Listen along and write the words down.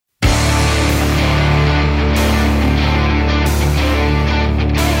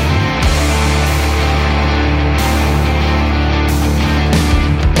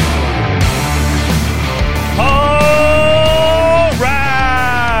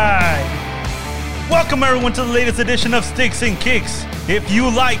Welcome everyone to the latest edition of Sticks and Kicks. If you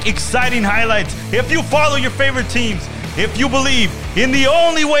like exciting highlights, if you follow your favorite teams, if you believe in the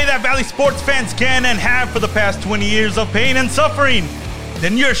only way that Valley sports fans can and have for the past 20 years of pain and suffering,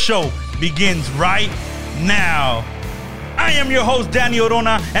 then your show begins right now. I am your host, Danny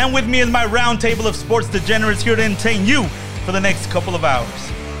Orona, and with me is my round table of sports degenerates here to entertain you for the next couple of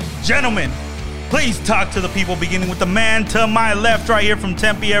hours. Gentlemen, please talk to the people, beginning with the man to my left right here from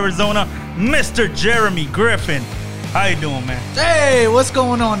Tempe, Arizona, Mr. Jeremy Griffin. How you doing, man? Hey, what's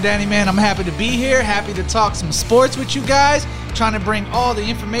going on, Danny, man? I'm happy to be here, happy to talk some sports with you guys, trying to bring all the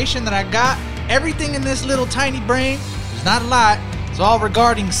information that I got. Everything in this little tiny brain, there's not a lot. It's all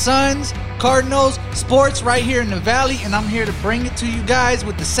regarding Suns, Cardinals, sports right here in the Valley, and I'm here to bring it to you guys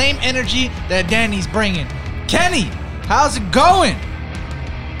with the same energy that Danny's bringing. Kenny, how's it going?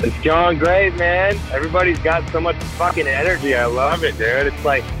 It's going great, man. Everybody's got so much fucking energy. I love it, dude. It's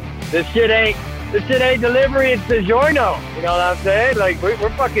like, this shit ain't delivery, it's DiGiorno. You know what I'm saying? Like, we're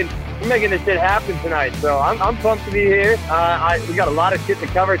making this shit happen tonight. So I'm pumped to be here. We got a lot of shit to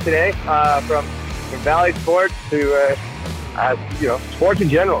cover today, from Valley Sports to, sports in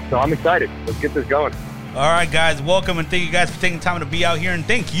general. So I'm excited. Let's get this going. All right, guys, welcome, and thank you guys for taking time to be out here, and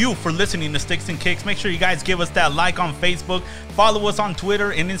thank you for listening to Sticks and Kicks. Make sure you guys give us that like on Facebook, follow us on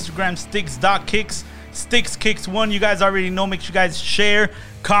Twitter and Instagram, sticks.kicks, stickskicks1. You guys already know. Make sure you guys share,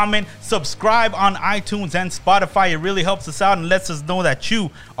 comment, subscribe on iTunes and Spotify. It really helps us out and lets us know that you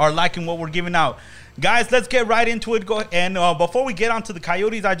are liking what we're giving out. Guys, let's get right into it. Go and before we get onto the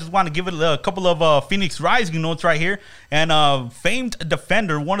Coyotes, I just want to give it a couple of Phoenix Rising notes right here. And famed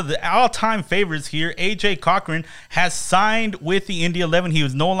defender, one of the all-time favorites here, AJ Cochran, has signed with the Indy 11. He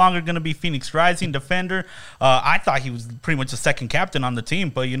was no longer going to be Phoenix Rising defender. I thought he was pretty much the second captain on the team,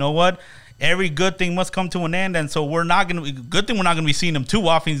 but you know what? Every good thing must come to an end, and so we're not going to. Good thing we're not going to be seeing him too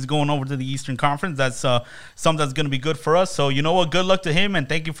often. He's going over to the Eastern Conference. That's something that's going to be good for us. So you know what? Good luck to him, and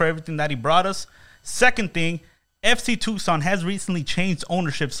thank you for everything that he brought us. Second thing, FC Tucson has recently changed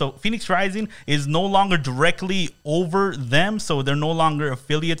ownership, so Phoenix Rising is no longer directly over them, so they're no longer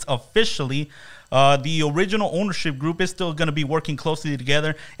affiliates officially. The original ownership group is still going to be working closely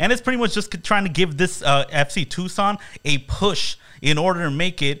together, and it's pretty much just trying to give this FC Tucson a push in order to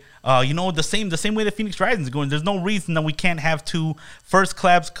make it, the same way that Phoenix Rising is going. There's no reason that we can't have two first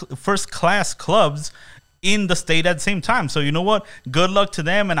class clubs in the state at the same time. So you know what? Good luck to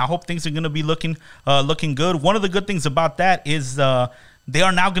them, and I hope things are going to be looking good. One of the good things about that is they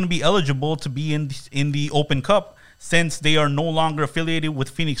are now going to be eligible to be in the Open Cup. Since they are no longer affiliated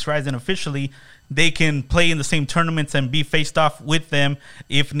with Phoenix Rising officially, they can play in the same tournaments and be faced off with them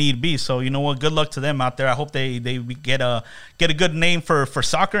if need be. So you know what? Good luck to them out there. I hope they get a good name for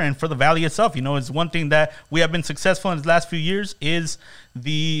soccer and for the Valley itself. You know, it's one thing that we have been successful in the last few years is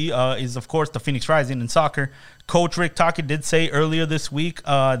of course the Phoenix Rising in soccer. Coach Rick Tocchet did say earlier this week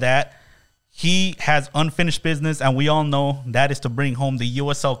that he has unfinished business, and we all know that is to bring home the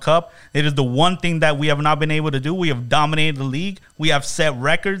USL Cup. It is the one thing that we have not been able to do. We have dominated the league. We have set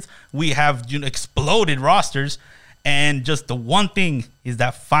records. We have exploded rosters. And just the one thing is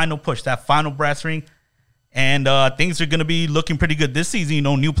that final push, that final brass ring. And things are going to be looking pretty good this season. You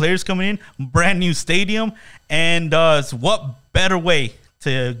know, new players coming in, brand new stadium. And what better way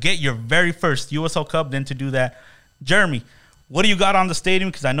to get your very first USL Cup than to do that? Jeremy, what do you got on the stadium?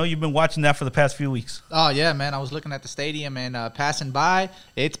 Because I know you've been watching that for the past few weeks. Oh, yeah, man. I was looking at the stadium and passing by.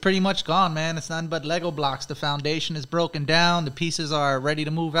 It's pretty much gone, man. It's nothing but Lego blocks. The foundation is broken down. The pieces are ready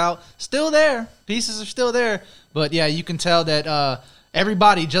to move out. Still there. Pieces are still there. But, yeah, you can tell that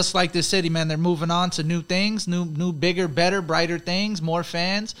everybody, just like this city, man, they're moving on to new things, new bigger, better, brighter things, more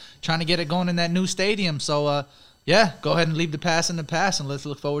fans, trying to get it going in that new stadium. So, yeah, go ahead and leave the past in the past, and let's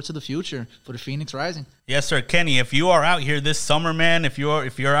look forward to the future for the Phoenix Rising. Yes, sir. Kenny, if you are out here this summer, man, if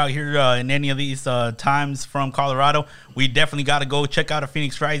you're out here in any of these times from Colorado, we definitely got to go check out a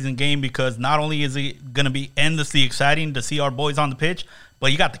Phoenix Rising game, because not only is it going to be endlessly exciting to see our boys on the pitch,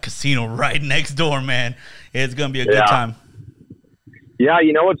 but you got the casino right next door, man. It's going to be a good time. Yeah,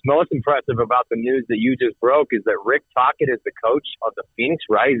 you know what's most impressive about the news that you just broke is that Rick Tocchet is the coach of the Phoenix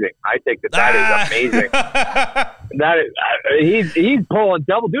Rising. I think that is amazing. He's pulling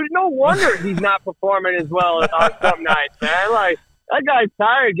double duty. No wonder he's not performing as well on some nights, man. Like, that guy's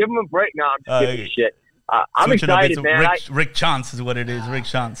tired. Give him a break. No, I'm just giving shit. I'm excited, man. Rick Chance is what it is. Rick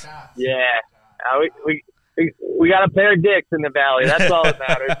Chance. Yeah, we got a pair of dicks in the Valley. That's all that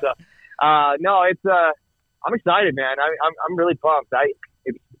matters. So, I'm excited, man. I'm really pumped.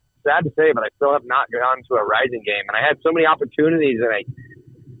 It's sad to say, but I still have not gone to a Rising game, and I had so many opportunities,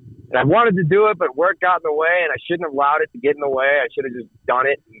 and And I wanted to do it, but work got in the way, and I shouldn't have allowed it to get in the way. I should have just done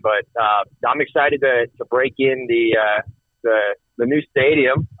it. But I'm excited to break in the new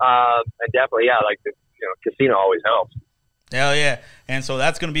stadium, and definitely, like the casino always helps. Hell yeah. And so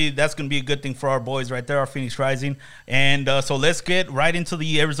that's gonna be a good thing for our boys right there, our Phoenix Rising. And so let's get right into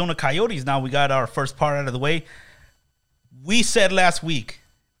the Arizona Coyotes now. We got our first part out of the way. We said last week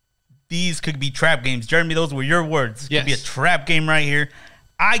these could be trap games. Jeremy, those were your words. It could be a trap game right here.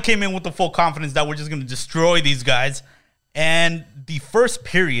 I came in with the full confidence that we're just going to destroy these guys. And the first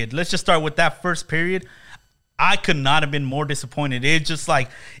period, let's just start with that first period. I could not have been more disappointed. It's just like,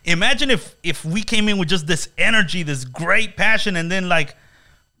 imagine if we came in with just this energy, this great passion, and then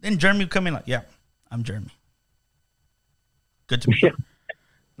Jeremy would come in like, yeah, I'm Jeremy. Good to be here.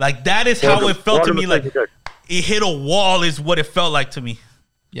 Like, that is how it felt to me. Like, it hit a wall is what it felt like to me.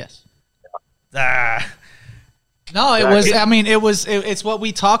 Yes. No, it was. I mean, it's what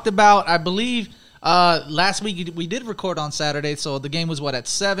we talked about. I believe last week we did record on Saturday, so the game was at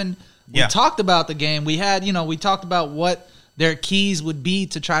 7. We talked about the game. We had, we talked about what their keys would be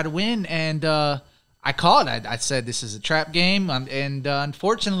to try to win, and I called. I said this is a trap game, and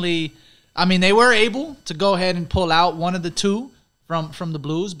unfortunately, I mean, they were able to go ahead and pull out one of the two from the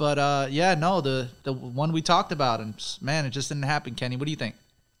Blues, but the one we talked about, and man, it just didn't happen. Kenny, what do you think?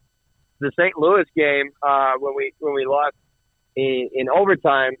 The St. Louis game, when we lost in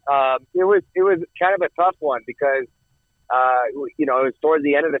overtime, it was kind of a tough one because it was towards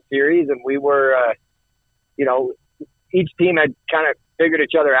the end of the series, and we were each team had kind of figured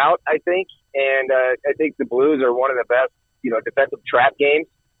each other out, I think, and I think the Blues are one of the best defensive trap games,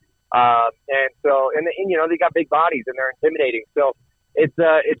 and they got big bodies and they're intimidating, so it's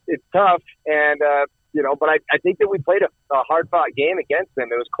tough, and but I think that we played a hard-fought game against them.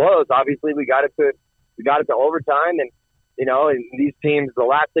 It was close. Obviously, we got it to overtime, and and these teams, the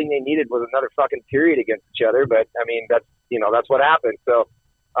last thing they needed was another fucking period against each other. But I mean, that's what happened. So,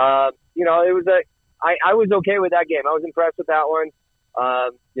 it was I was okay with that game. I was impressed with that one.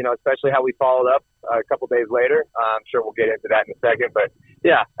 Especially how we followed up a couple days later. I'm sure we'll get into that in a second. But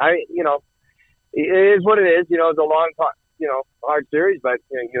yeah, it is what it is. It was a long hard series, but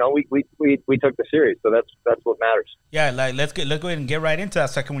we took the series, so that's what matters. Yeah, let's go ahead and get right into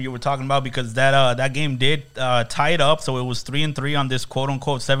that second one you were talking about, because that game did tie it up, so it was 3-3 on this quote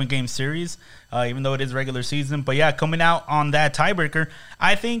unquote 7-game series, even though it is regular season. But yeah, coming out on that tiebreaker,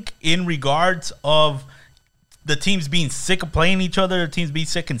 I think in regards of the teams being sick of playing each other, the teams being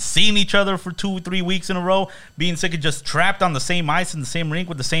sick and seeing each other for 2-3 weeks in a row, being sick of just trapped on the same ice in the same rink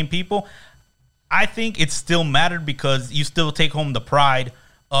with the same people, I think it still mattered because you still take home the pride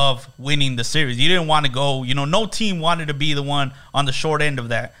of winning the series. You didn't want to go, no team wanted to be the one on the short end of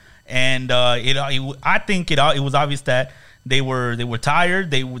that. And I think it was obvious that they were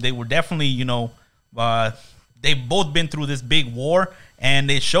tired. They were definitely, they've both been through this big war,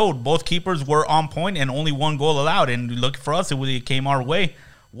 and it showed. Both keepers were on point and only one goal allowed. And look, for us, it came our way.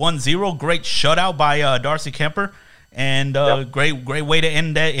 1-0, great shutout by Darcy Kemper. And great way to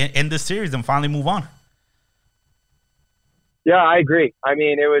end this series and finally move on. Yeah, I agree. I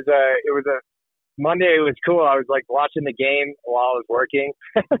mean, it was a Monday. It was cool. I was like watching the game while I was working,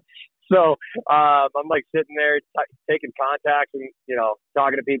 so I'm like sitting there taking contacts and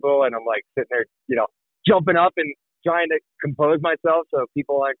talking to people, and I'm like sitting there jumping up and trying to compose myself so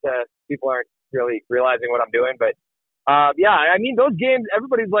people aren't really realizing what I'm doing. But I mean, those games,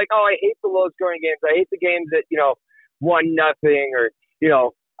 everybody's like, oh, I hate the low scoring games. I hate the games that 1-0 or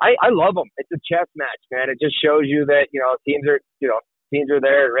I love them. It's a chess match, man. It just shows you that teams are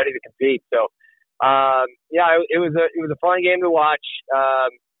there and ready to compete. So it was a fun game to watch,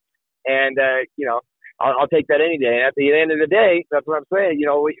 and I'll take that any day. And at the end of the day, that's what I'm saying.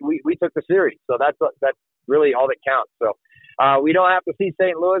 We took the series, so that's really all that counts. So we don't have to see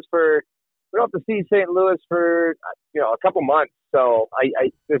St. Louis for a couple months. So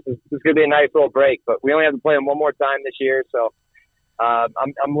this is going to be a nice little break, but we only have to play them one more time this year. So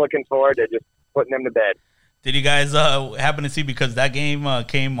I'm looking forward to just putting them to bed. Did you guys happen to see, because that game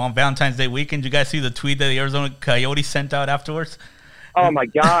came on Valentine's Day weekend, did you guys see the tweet that the Arizona Coyotes sent out afterwards? Oh my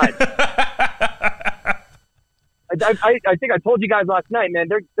God. I think I told you guys last night, man.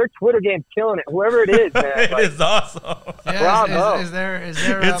 Their Twitter game's killing it. Whoever it is, man. It is awesome. Yeah, is there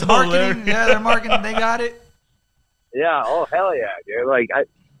it's marketing? Hilarious. Yeah, they're marketing. They got it. Yeah. Oh hell yeah, dude! Like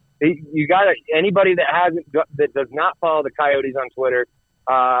you got anybody that does not follow the Coyotes on Twitter,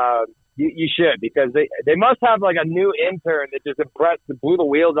 you should, because they must have like a new intern that just blew the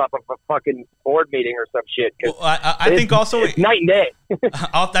wheels off of a fucking board meeting or some shit. Well, I think also it's night and day.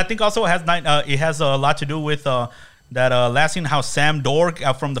 I think also it has a lot to do with that last scene, how Sam Dorr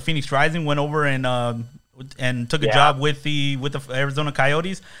from the Phoenix Rising went over and took a job with the Arizona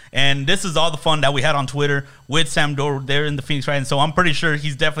Coyotes. And this is all the fun that we had on Twitter with Sam Dorr there in the Phoenix Rising. So I'm pretty sure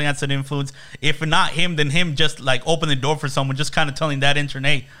he's definitely had some influence. If not him, then him just like open the door for someone, just kind of telling that intern,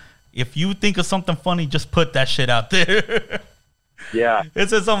 hey, if you think of something funny, just put that shit out there. Yeah. It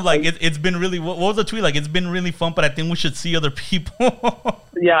says something like, it's been really, what was the tweet? Like, it's been really fun, but I think we should see other people.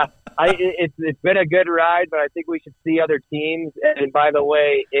 Yeah. It's been a good ride, but I think we should see other teams. And by the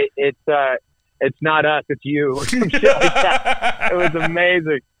way, it's not us, it's you. Or some shit like that. It was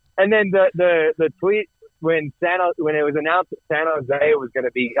amazing. And then the tweet when it was announced that San Jose was going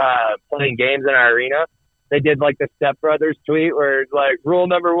to be playing games in our arena, they did like the Step Brothers tweet where it's like, rule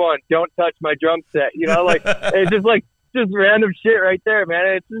number 1, don't touch my drum set. You know, like it's just like just random shit right there,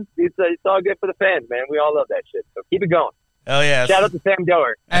 man. It's all good for the fans, man. We all love that shit. So keep it going. Oh yeah! Shout out to Sam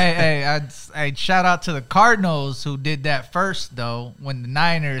Dorr. Hey, shout out to the Cardinals who did that first though when the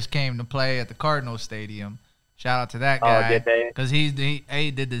Niners came to play at the Cardinals Stadium. Shout out to that guy because he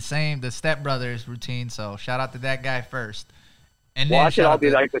did the same the Step Brothers routine. So shout out to that guy first. And watch it all be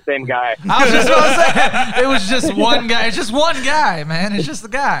like the same guy. I was just gonna say it was just one guy. It's just one guy, man. It's just the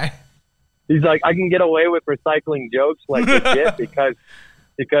guy. He's like, I can get away with recycling jokes like legit because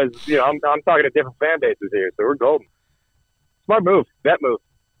you know I'm talking to different fan bases here, so we're golden. Smart move, bet move.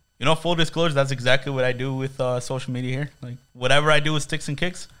 You know, full disclosure, that's exactly what I do with social media here. Like whatever I do with Sticks and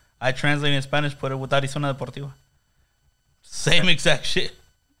Kicks, I translate in Spanish, put it with Arizona Deportiva. Same exact shit.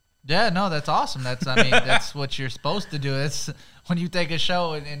 Yeah, no, that's awesome. That's what you're supposed to do. It's when you take a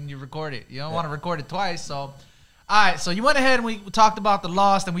show and you record it. You don't want to record it twice. So, all right. So you went ahead and we talked about the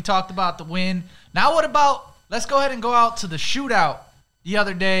loss and we talked about the win. Now what about, let's go ahead and go out to the shootout the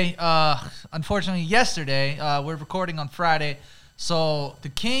other day. Unfortunately, yesterday. We're recording on Friday. So the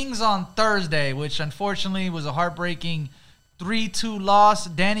Kings on Thursday, which unfortunately was a heartbreaking 3-2 loss.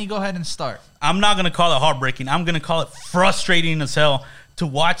 Danny, go ahead and start. I'm not going to call it heartbreaking. I'm going to call it frustrating as hell to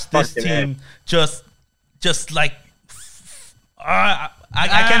watch this team just like I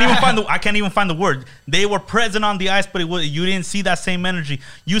can't even find the word. They were present on the ice, but you didn't see that same energy.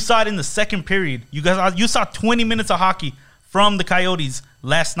 You saw it in the second period. You saw 20 minutes of hockey from the Coyotes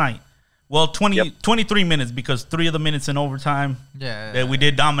last night. Well, 23 minutes because 3 of the minutes in overtime that we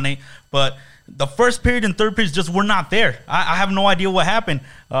did dominate. But the first period and third period just were not there. I have no idea what happened.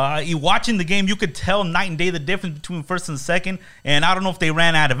 Watching the game, you could tell night and day the difference between first and second. And I don't know if they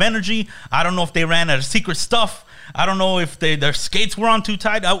ran out of energy. I don't know if they ran out of secret stuff. I don't know if their skates were on too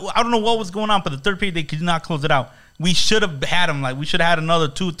tight. I don't know what was going on, but the third period, they could not close it out. We should have had them. Like, we should have had another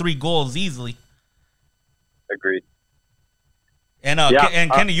 2-3 goals easily. Agreed. And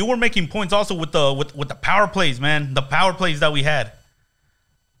Kenny, you were making points also with the power plays, man. The power plays that we had.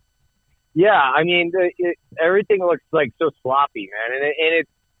 Yeah, I mean, everything looks like so sloppy, man, and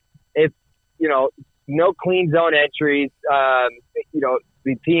it's you know, no clean zone entries. You know,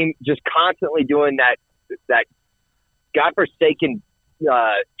 the team just constantly doing that godforsaken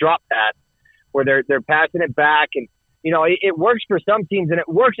drop pass where they're passing it back, and you know, it works for some teams and it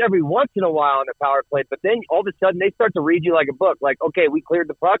works every once in a while on the power play, but then all of a sudden they start to read you like a book. Like, okay, we cleared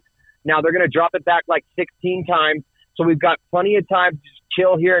the puck, now they're going to drop it back like 16 times, so we've got plenty of time to just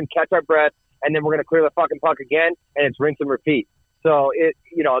chill here and catch our breath, and then we're going to clear the fucking puck again, and it's rinse and repeat. So it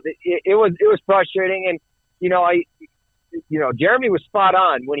was frustrating, and you know, Jeremy was spot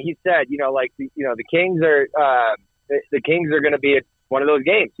on when he said, you know, like the Kings are going to be one of those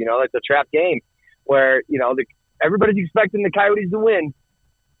games. You know, it's a trap game where you know everybody's expecting the Coyotes to win,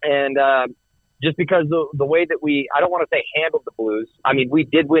 and just because the way that I don't want to say handled the Blues. I mean, we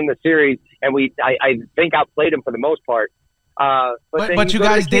did win the series, and I think outplayed them for the most part. But you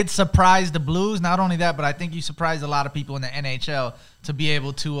guys did surprise the Blues. Not only that, but I think you surprised a lot of people in the NHL to be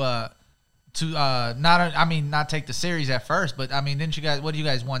able to not take the series at first, but I mean, didn't you guys? What you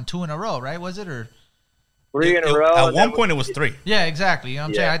guys won 2 in a row, right? Was it or 3 in a row? At one point, it was 3. Yeah, exactly. You know what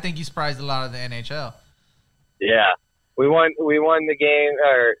I'm saying? I think you surprised a lot of the NHL. Yeah, we won the game,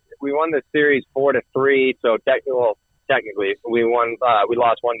 or we won the series 4-3. So technically, we won. We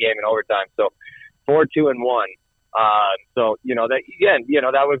lost one game in overtime. So 4-2-1. So you know that again. You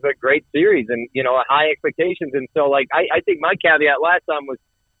know that was a great series, and you know high expectations. And so like I think my caveat last time was,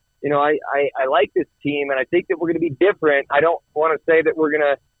 you know, I like this team, and I think that we're going to be different. I don't want to say that we're going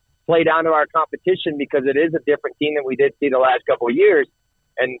to play down to our competition because it is a different team than we did see the last couple of years.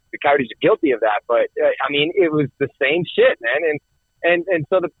 And the Coyotes are guilty of that, but I mean, it was the same shit, man. And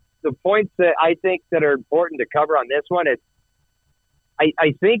so the points that I think that are important to cover on this one is,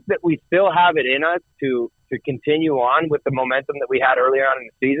 I think that we still have it in us to continue on with the momentum that we had earlier on in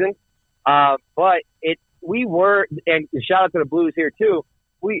the season. But we were, and shout out to the Blues here too.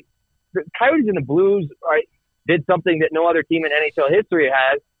 The Coyotes and the Blues did something that no other team in NHL history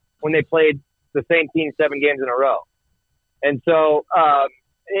has when they played the same team 7 games in a row. And so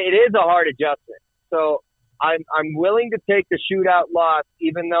it is a hard adjustment. So I'm willing to take the shootout loss,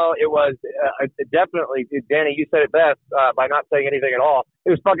 even though it was definitely, Danny, you said it best by not saying anything at all. It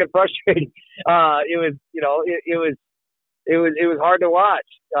was fucking frustrating. It was hard to watch.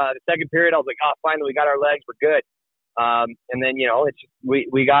 The second period, I was like, oh, finally, we got our legs. We're good. And then, it's just,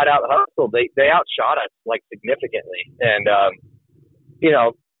 we got out hustled. They outshot us like significantly. And,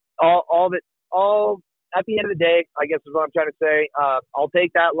 all at the end of the day, I guess is what I'm trying to say. I'll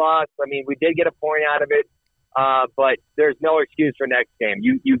take that loss. I mean, we did get a point out of it. But there's no excuse for next game.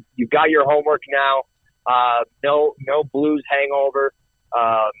 You got your homework now. No Blues hangover.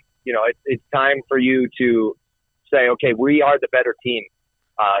 It's time for you to say, okay, we are the better team.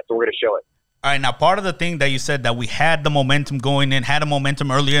 So we're going to show it. All right, now part of the thing that you said that we had the momentum going in, had a momentum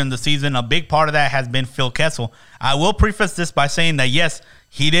earlier in the season, a big part of that has been Phil Kessel. I will preface this by saying that, yes,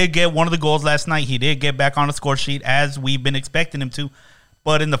 he did get one of the goals last night. He did get back on the score sheet as we've been expecting him to.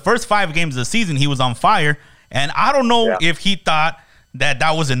 But in the first 5 games of the season, he was on fire. And I don't know if he thought that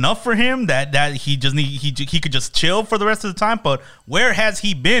was enough for him, that he could just chill for the rest of the time. But where has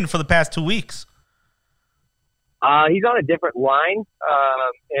he been for the past 2 weeks? He's on a different line.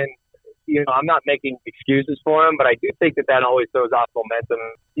 And I'm not making excuses for him, but I do think that always throws off momentum.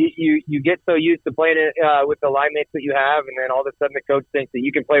 You get so used to playing it with the line mates that you have, and then all of a sudden the coach thinks that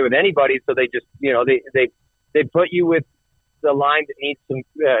you can play with anybody, so they just they put you with the line that needs some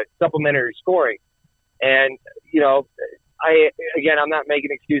supplementary scoring. And I'm not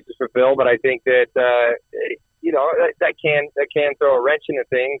making excuses for Phil, but I think that that can throw a wrench into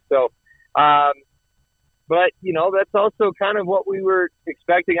things. So. But, that's also kind of what we were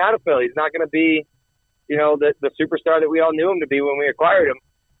expecting out of Phil. He's not going to be, the superstar that we all knew him to be when we acquired him.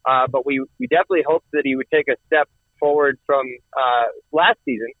 But we definitely hoped that he would take a step forward from last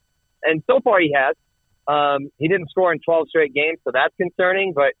season. And so far he has. He didn't score in 12 straight games, so that's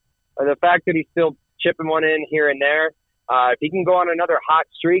concerning. But the fact that he's still chipping one in here and there, if he can go on another hot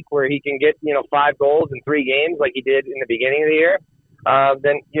streak where he can get, 5 goals in 3 games like he did in the beginning of the year,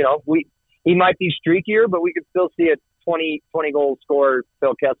 then, he might be streakier, but we could still see a 20 goal scorer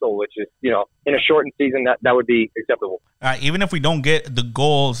Phil Kessel, which is, in a shortened season, that would be acceptable. Even if we don't get the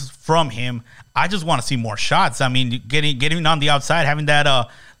goals from him, I just want to see more shots. I mean, getting on the outside, having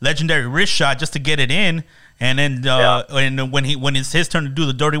that legendary wrist shot just to get it in, and then and when it's his turn to do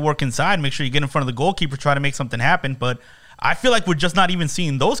the dirty work inside, make sure you get in front of the goalkeeper, try to make something happen. But I feel like we're just not even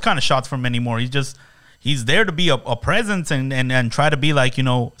seeing those kind of shots from him anymore. He's there to be a presence and try to be like,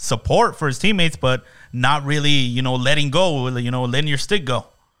 support for his teammates, but not really, letting go, letting your stick go.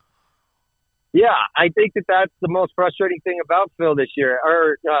 Yeah, I think that's the most frustrating thing about Phil this year,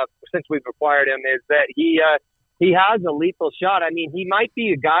 or since we've acquired him, is that he has a lethal shot. I mean, he might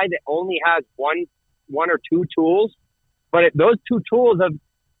be a guy that only has one or two tools, but those 2 tools have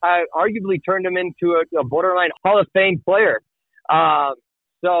arguably turned him into a borderline Hall of Fame player.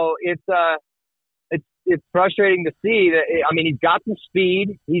 So it's frustrating to see that. I mean, he's got some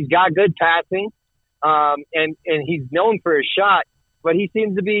speed, he's got good passing, and he's known for his shot, but he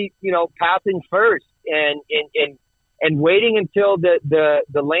seems to be, passing first and waiting until the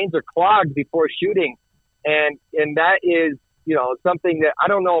lanes are clogged before shooting. And that is, something that I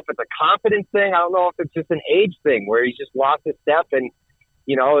don't know if it's a confidence thing. I don't know if it's just an age thing where he's just lost his step and,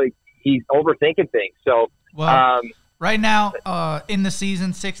 he's overthinking things. So, right now, in the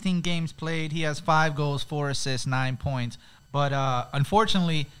season, 16 games played, he has 5 goals, 4 assists, 9 points. But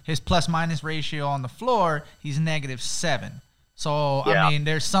unfortunately, his plus-minus ratio on the floor, he's -7. So, yeah. I mean,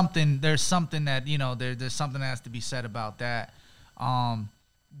 there's something that, there's something that has to be said about that.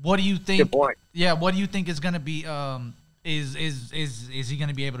 What do you think? Good point. Yeah, what do you think is going to be is he going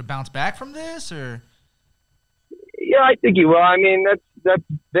to be able to bounce back from this, or? Yeah, I think he will. I mean, that's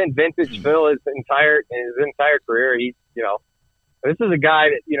been vintage Phil his entire career. He's, this is a guy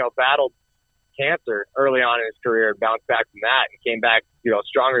that, battled cancer early on in his career and bounced back from that and came back,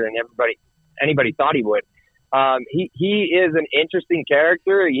 stronger than anybody thought he would. He is an interesting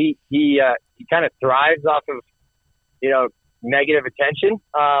character. He kind of thrives off of, negative attention.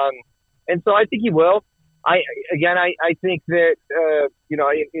 And so I think he will. I think that,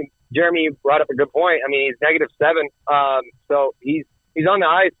 Jeremy brought up a good point. I mean, he's -7. So he's on the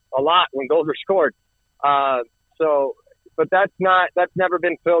ice a lot when goals are scored. But that's never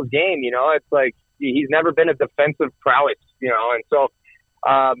been Phil's game. It's like, he's never been a defensive prowess, and so,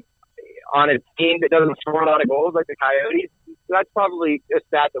 on a team that doesn't score a lot of goals like the Coyotes, that's probably a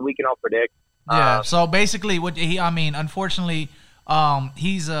stat that we can all predict. Yeah. So basically, unfortunately,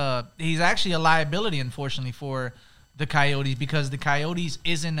 he's actually a liability, unfortunately, for the Coyotes, because the Coyotes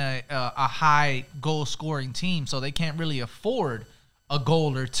isn't a high goal scoring team, so they can't really afford a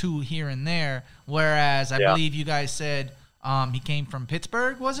goal or two here and there. Whereas I believe you guys said he came from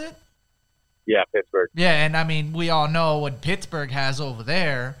Pittsburgh, was it? Yeah, Pittsburgh. Yeah, and I mean, we all know what Pittsburgh has over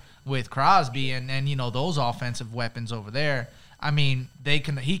there with Crosby and you know, those offensive weapons over there. I mean,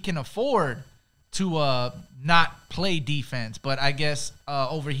 he can afford to not play defense, but I guess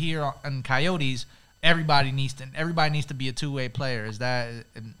over here in Coyotes, everybody needs to be a two-way player. Is that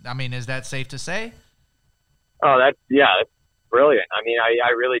safe to say? Oh, that's brilliant. I mean,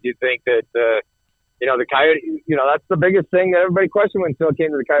 I really do think that you know, the Coyotes, you know, that's the biggest thing that everybody questioned when Phil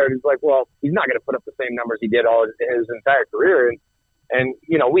came to the Coyotes. Like, well, he's not going to put up the same numbers he did all his entire career, and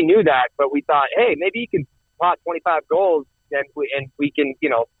you know, we knew that, but we thought, hey, maybe he can pot 25 goals, and we can, you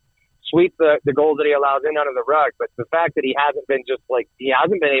know, sweep the goals that he allows in under the rug. But the fact that he hasn't been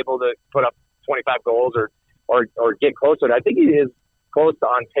able to put up 25 goals or get close to it, I think he is close to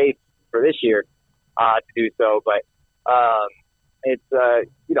on pace for this year to do so. But it's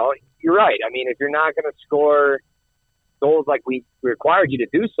you know, you're right. I mean, if you're not going to score goals like we required you to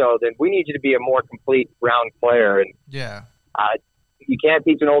do so, then we need you to be a more complete round player. And you can't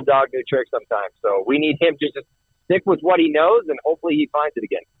teach an old dog new tricks sometimes. So we need him just to stick with what he knows, and hopefully he finds it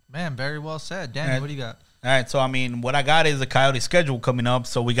again. Man, very well said. Danny, what do you got? All right, so I mean, what I got is the Coyote schedule coming up.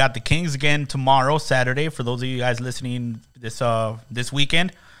 So we got the Kings again tomorrow, Saturday. For those of you guys listening this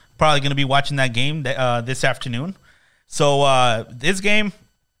weekend, probably going to be watching that game this afternoon. So this game,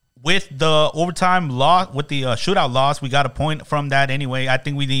 with the overtime loss, with the shootout loss, we got a point from that anyway. I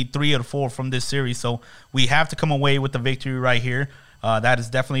think we need 3 out of 4 from this series, so we have to come away with the victory right here.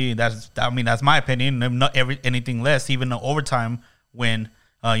 That's my opinion. Not anything less, even an overtime win.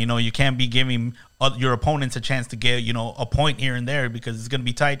 You know, you can't be giving your opponents a chance to get, you know, a point here and there, because it's going to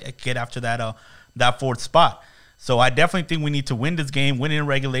be tight to get after that fourth spot. So I definitely think we need to win this game, win it in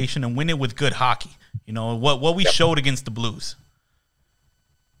regulation, and win it with good hockey. You know, what we showed against the Blues.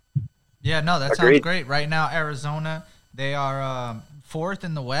 Yeah, no, that sounds great. Right now, Arizona, they are 4th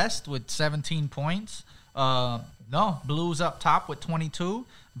in the West with 17 points. Blues up top with 22,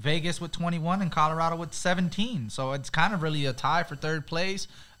 Vegas with 21, and Colorado with 17. So it's kind of really a tie for 3rd place.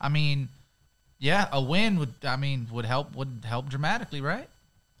 I mean, yeah, a win would help dramatically, right?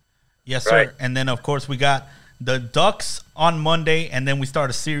 Yes, sir. Right. And then of course we got the Ducks on Monday, and then we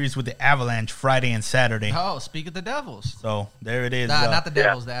start a series with the Avalanche Friday and Saturday. Oh, speak of the Devils. So there it is. Not the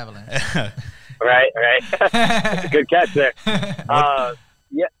Devils, the Avalanche. Right. That's a good catch there.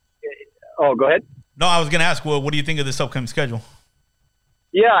 Yeah. Oh, go ahead. No, I was going to ask, what do you think of this upcoming schedule?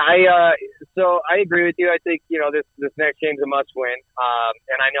 Yeah, so I agree with you. I think, you know, this next game's a must-win,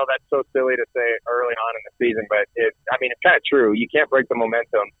 and I know that's so silly to say early on in the season, but it's kind of true. You can't break the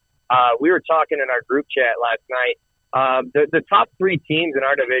momentum. We were talking in our group chat last night. The top 3 teams in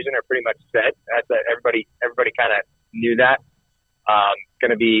our division are pretty much set. Everybody kind of knew that.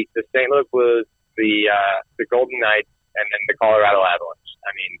 Going to be the St. Louis Blues, the Golden Knights, and then the Colorado Avalanche.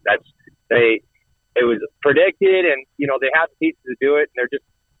 I mean, it was predicted, and you know, they have the pieces to do it, and they're just,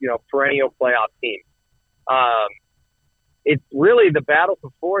 you know, perennial playoff teams. It's really the battle for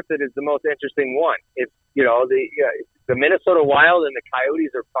 4th that is the most interesting one. It's, you know, the Minnesota Wild and the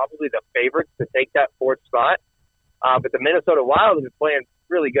Coyotes are probably the favorites to take that 4th spot. But the Minnesota Wild have been playing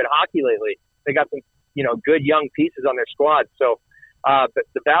really good hockey lately. They got some, you know, good young pieces on their squad. So, but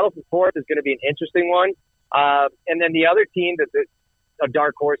the battle for 4th is going to be an interesting one. And then the other team a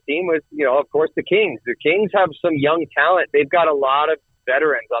dark horse team was, you know, of course, the Kings. The Kings have some young talent. They've got a lot of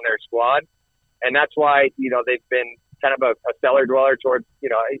veterans on their squad, and that's why, you know, they've been kind of a cellar dweller towards, you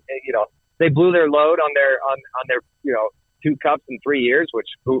know, they blew their load on their you know, 2 cups in 3 years, which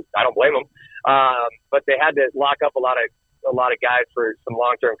I don't blame them. But they had to lock up a lot of guys for some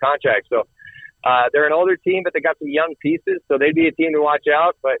long-term contracts. So they're an older team, but they got some young pieces, so they'd be a team to watch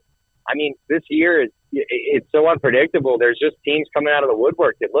out. But I mean, this year it's so unpredictable. There's just teams coming out of the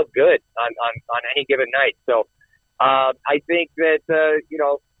woodwork that look good on any given night. So I think that you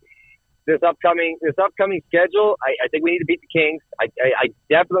know, this upcoming schedule, I think we need to beat the Kings. I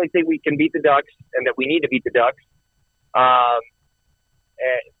definitely think we can beat the Ducks, and that we need to beat the Ducks.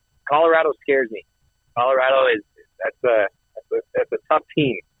 Colorado scares me. Colorado that's a tough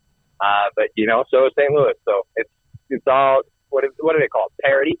team. But you know, so is St. Louis. So it's all what do they call it?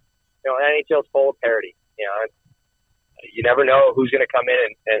 Parity. You know, NHL's full of parity. You know, you never know who's going to come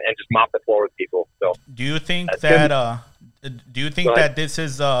in and just mop the floor with people. So, do you think that this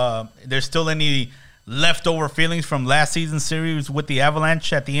is there's still any leftover feelings from last season's series with the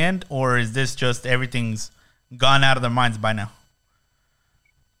Avalanche at the end, or is this just everything's gone out of their minds by now?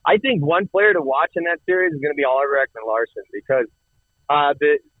 I think one player to watch in that series is going to be Oliver Ekman-Larsson, because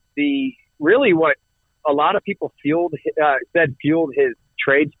the really what a lot of people said fueled his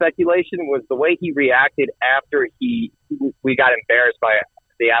trade speculation was the way he reacted after we got embarrassed by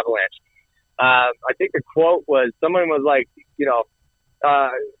the Avalanche. I think the quote was, someone was like,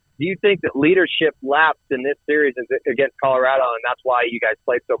 do you think that leadership lapsed in this series against Colorado, and that's why you guys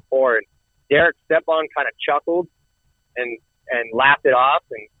played so poor? And Derek Stepan kind of chuckled and laughed it off,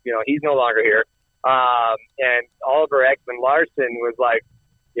 and he's no longer here. And Oliver Ekman-Larsson was like,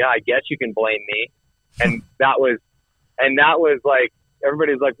 "Yeah, I guess you can blame me." And that was like,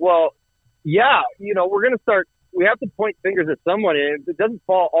 everybody's like, "Well, yeah, we're gonna start. We have to point fingers at someone, and it doesn't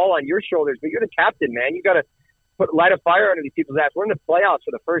fall all on your shoulders. But you're the captain, man. You got to light a fire under these people's ass. We're in the playoffs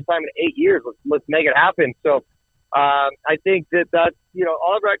for the first time in 8 years. Let's make it happen." So I think that's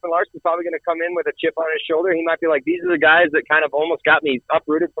Oliver Ekman-Larsson is probably going to come in with a chip on his shoulder. He might be like, "These are the guys that kind of almost got me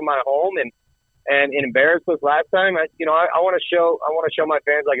uprooted from my home and embarrassed us last time. I want to show my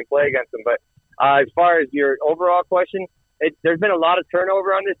fans I can play against them." But as far as your overall question, there's been a lot of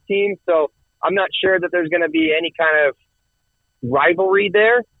turnover on this team, so I'm not sure that there's going to be any kind of rivalry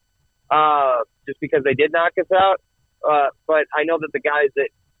there, just because they did knock us out. But I know that the guys that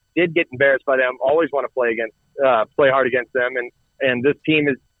did get embarrassed by them always want to play hard against them, and this team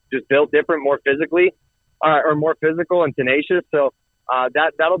is just built different, more physically, or more physical and tenacious. So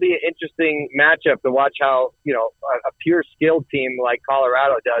that'll be an interesting matchup to watch how a pure skilled team like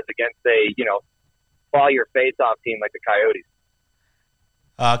Colorado does against a ball your face off team like the Coyotes.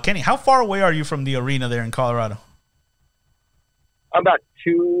 Kenny, how far away are you from the arena there in Colorado? About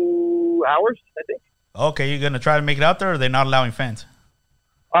 2 hours, I think. Okay, you're going to try to make it out there, or are they not allowing fans?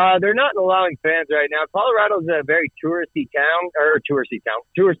 They're not allowing fans right now. Colorado's a very touristy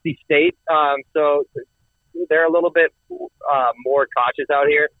state. So they're a little bit more cautious out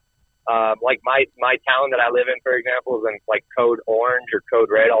here. Like my town that I live in, for example, is in like code orange or code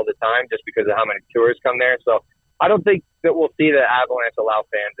red all the time, just because of how many tourists come there. So I don't think that we'll see the Avalanche allow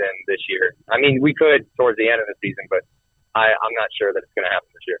fans in this year. I mean, we could towards the end of the season, but I'm not sure that it's going to happen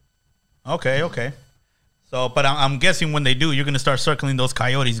this year. Okay. So, but I'm guessing when they do, you're going to start circling those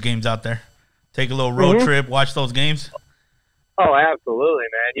Coyotes games out there. Take a little road trip, watch those games. Oh, absolutely,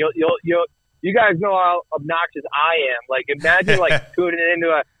 man. You guys know how obnoxious I am. Like, imagine like tuning into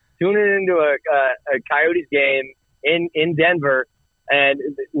a Coyotes game in Denver and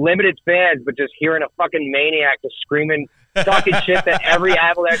limited fans, but just hearing a fucking maniac just screaming, talking shit to every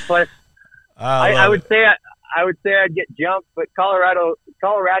Avalanche player. I would say I'd get jumped, but Coloradans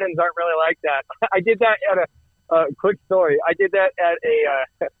aren't really like that. I did that at a quick story. I did that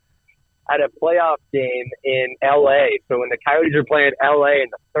at a playoff game in LA. So when the Coyotes were playing LA in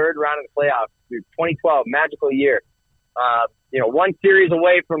the third round of the playoffs, 2012, magical year. One series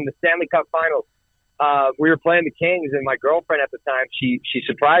away from the Stanley Cup Finals. We were playing the Kings, and my girlfriend at the time, she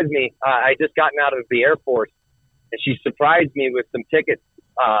surprised me. I just gotten out of the Air Force, and she surprised me with some tickets.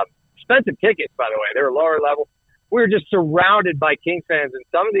 Expensive tickets, by the way. They were lower level. We were just surrounded by Kings fans, and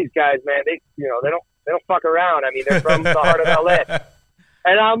some of these guys, man, they don't fuck around. I mean, they're from the heart of LA,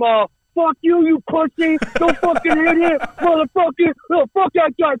 and I'm all, "Fuck you, you pussy! Don't fucking idiot, motherfucker! Oh, fuck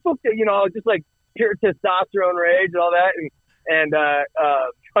that guy! Fuck that!" Just like pure testosterone rage and all that, and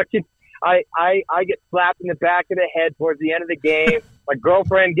fucking. I get slapped in the back of the head towards the end of the game. My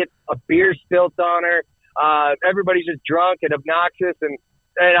girlfriend gets a beer spilt on her. Everybody's just drunk and obnoxious, and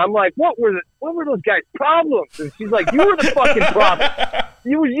I'm like, what were those guys' problems? And she's like, "You were the fucking problem.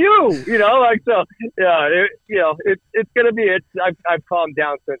 It was you." So yeah, it's gonna be it. I've calmed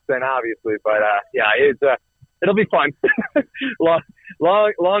down since then, obviously, but it'll be fun.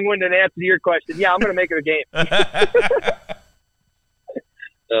 Long-winded answer to your question. Yeah, I'm gonna make it a game.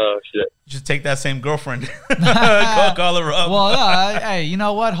 Oh, shit. Just take that same girlfriend. Call her up. Well, hey, you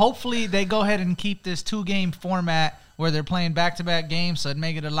know what? Hopefully they go ahead and keep this 2-game format where they're playing back-to-back games, so it'd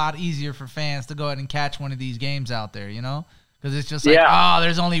make it a lot easier for fans to go ahead and catch one of these games out there, Because it's just like,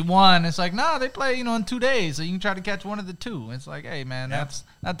 there's only one. It's like, no, they play, in 2 days, so you can try to catch one of the two. It's like, hey, man, that's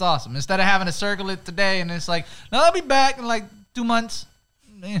awesome. Instead of having to circle it today, and it's like, no, I'll be back in like 2 months.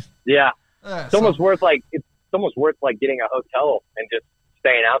 Yeah. It's almost worth getting a hotel and just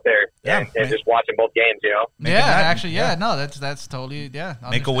staying out there and just watching both games, that's totally,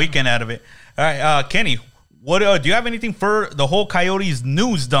 make a weekend out of it. All right, Kenny, what do you have anything for the whole Coyotes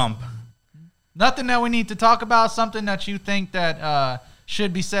news dump? Nothing that we need to talk about, something that you think that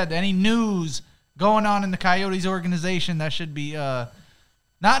should be said. Any news going on in the Coyotes organization that should be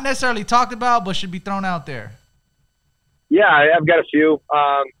not necessarily talked about, but should be thrown out there? Yeah, I've got a few.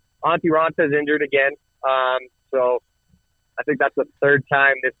 Auntie Ronta's injured again. So I think that's the third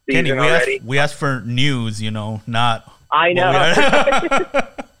time this season Kenny, already. We asked for news, not. I know.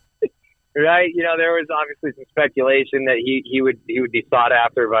 Right? There was obviously some speculation that he would be sought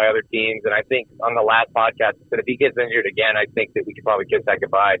after by other teams. And I think on the last podcast, I said if he gets injured again, I think that we could probably kiss that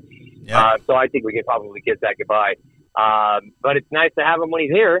goodbye. Yeah. So I think we could probably kiss that goodbye. But it's nice to have him when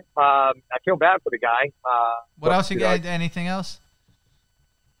he's here. I feel bad for the guy. What else you got? Anything else?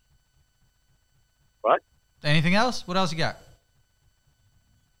 What? Anything else? What else you got?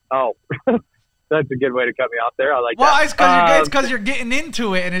 Oh, that's a good way to cut me off there. I like that. Well, it's because you're getting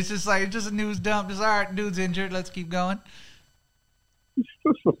into it, and it's just like, it's just a news dump. Just, all right, dude's injured. Let's keep going.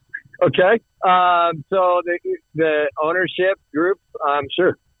 Okay. So the ownership group,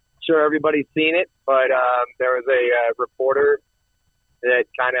 sure everybody's seen it, but there was a reporter that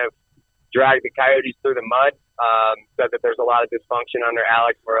kind of dragged the Coyotes through the mud, said that there's a lot of dysfunction under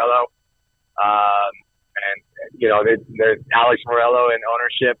Alex Morello. There's Alex Morello and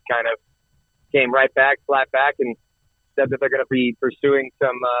ownership kind of came flat back, and said that they're going to be pursuing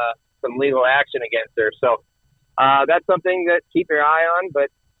some legal action against her. So that's something that keep your eye on. But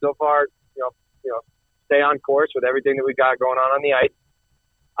so far, stay on course with everything that we got going on the ice.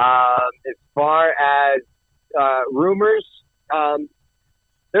 As far as rumors,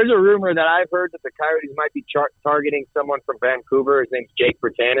 there's a rumor that I've heard that the Coyotes might be targeting someone from Vancouver. His name's Jake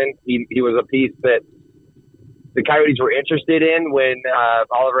Virtanen. He was a piece that the Coyotes were interested in when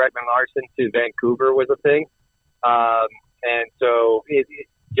Oliver Ekman-Larsson to Vancouver was a thing. And so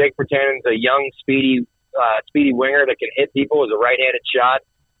Jake Virtanen's a young, speedy winger that can hit people with a right-handed shot.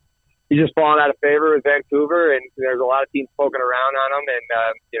 He's just fallen out of favor with Vancouver, and there's a lot of teams poking around on him,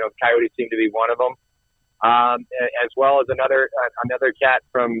 and Coyotes seem to be one of them. As well as another cat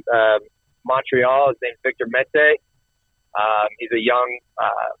from Montreal. His name's Victor Mete. He's a young,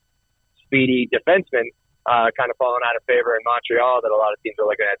 speedy defenseman, kind of falling out of favor in Montreal that a lot of teams are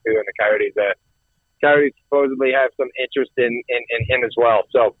looking at too. And the Coyotes supposedly have some interest in him as well.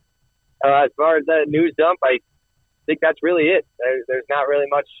 So as far as that news dump, I think that's really it. There's not really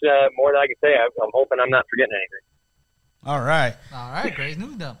much more that I can say. I'm hoping I'm not forgetting anything. All right, great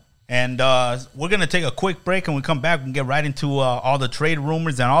news dump. And we're going to take a quick break, and we come back and get right into all the trade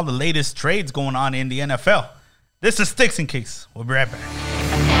rumors and all the latest trades going on in the NFL. This is Sticks and Kicks. We'll be right back.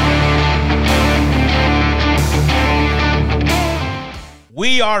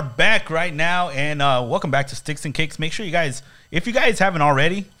 We are back right now, and welcome back to Sticks and Kicks. Make sure you guys, if you guys haven't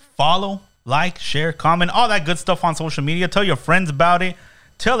already, follow, like, share, comment, all that good stuff on social media. Tell your friends about it.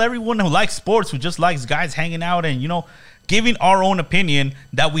 Tell everyone who likes sports, who just likes guys hanging out and, giving our own opinion,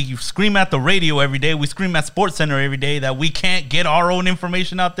 that we scream at the radio every day. We scream at SportsCenter every day that we can't get our own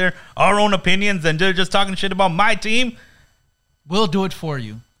information out there, our own opinions, and they're just talking shit about my team. We'll do it for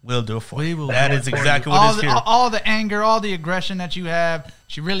you. We'll do it for you. That is exactly what all is here. All the anger, all the aggression that you have,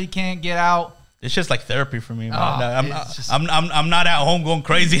 she really can't get out. It's just like therapy for me, man. I'm not at home going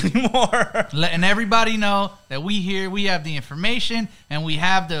crazy anymore. Letting everybody know that we have the information, and we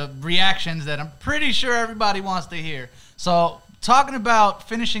have the reactions that I'm pretty sure everybody wants to hear. So, talking about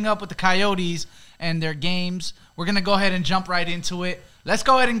finishing up with the Coyotes and their games, we're going to go ahead and jump right into it. Let's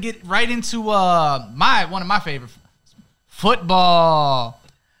go ahead and get right into one of my favorite, football.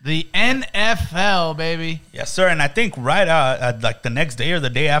 The NFL, baby. Yes, sir. And I think like the next day or the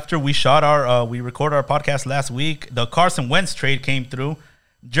day after we recorded our podcast last week, the Carson Wentz trade came through.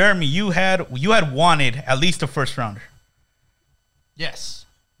 Jeremy, you had wanted at least a first rounder. Yes.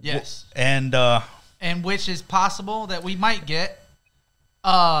 And which is possible that we might get.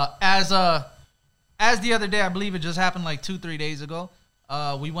 As the other day, I believe it just happened like 2-3 days ago.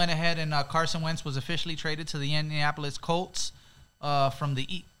 We went ahead and Carson Wentz was officially traded to the Indianapolis Colts. From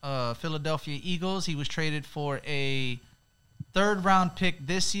the Philadelphia Eagles. He was traded for a third-round pick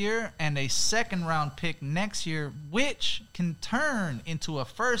this year and a second-round pick next year, which can turn into a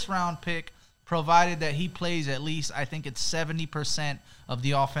first-round pick provided that he plays at least, I think it's 70% of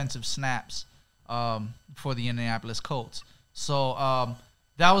the offensive snaps for the Indianapolis Colts. So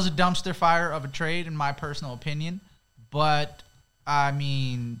that was a dumpster fire of a trade, in my personal opinion. But, I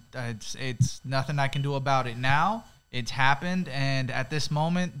mean, it's nothing I can do about it now. It's happened, and at this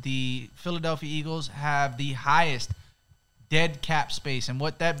moment, the Philadelphia Eagles have the highest dead cap space. And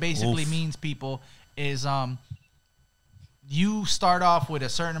what that basically means, people, is you start off with a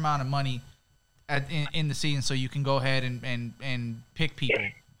certain amount of money in the season so you can go ahead and pick people.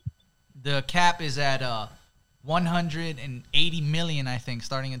 The cap is at $180 million, I think,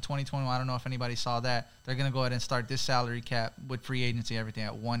 starting in 2021. I don't know if anybody saw that. They're going to go ahead and start this salary cap with free agency, everything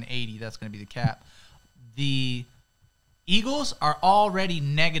at 180. That's going to be the cap. The Eagles are already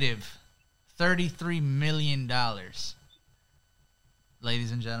negative $33 million.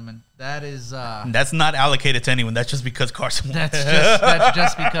 Ladies and gentlemen, that is that's not allocated to anyone. That's just because Carson Wentz. That's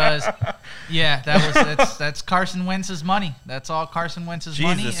just because that's Carson Wentz's money. That's all Carson Wentz's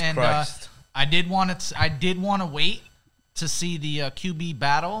money. And I did want to wait to see the QB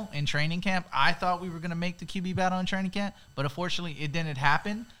battle in training camp. I thought we were going to make the QB battle in training camp, but unfortunately it didn't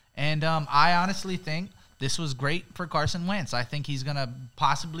happen. And I honestly think this was great for Carson Wentz. I think he's going to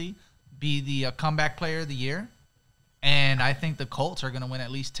possibly be the comeback player of the year. And I think the Colts are going to win at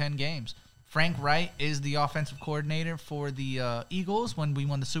least 10 games. Frank Wright is the offensive coordinator for the Eagles when we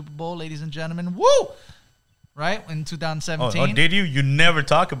won the Super Bowl, ladies and gentlemen. Woo! Right? In 2017. Oh, did you? You never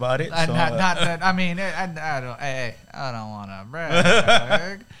talk about it. I don't want to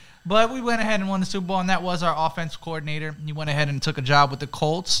brag. But we went ahead and won the Super Bowl, and that was our offensive coordinator. He went ahead and took a job with the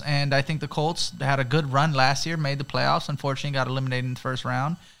Colts, and I think the Colts had a good run last year, made the playoffs. Unfortunately, got eliminated in the first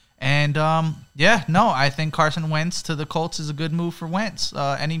round. And, I think Carson Wentz to the Colts is a good move for Wentz.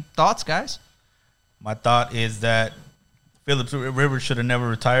 Any thoughts, guys? My thought is that Phillips Rivers should have never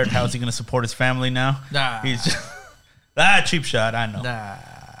retired. How is he going to support his family now? He's just cheap shot, I know.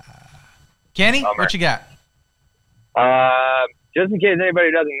 Kenny, what you got? Just in case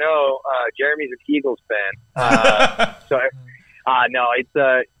anybody doesn't know, Jeremy's an Eagles fan. No, it's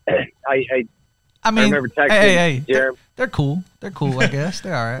I remember texting Jeremy. They're cool. They're cool, I guess.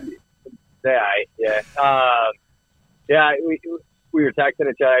 They're all right. We were texting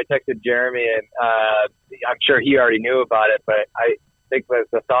each other. I texted Jeremy, and I'm sure he already knew about it, but I think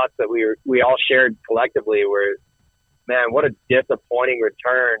the thoughts that we all shared collectively were, man, what a disappointing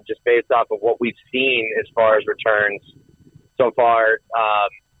return just based off of what we've seen as far as returns so far.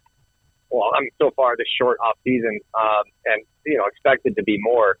 So far this short off season, and expected to be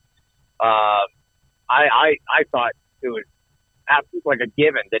more. I thought it was absolutely like a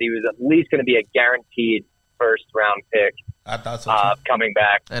given that he was at least going to be a guaranteed first round pick. I thought so too. Coming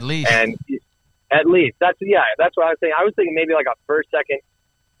back at least. That's what I was thinking. I was thinking maybe like a first, second,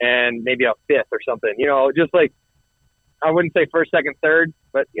 and maybe a fifth or something. Just like I wouldn't say first, second, third,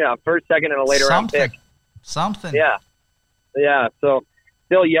 but first, second, and a later round pick. Something. Yeah. So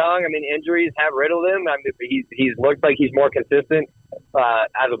still young. I mean, injuries have riddled him. I mean, he's looked like he's more consistent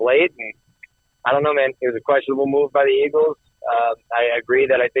as of late, and I don't know, man. It was a questionable move by the Eagles. I agree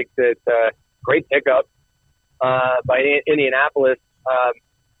that I think that great pickup by Indianapolis.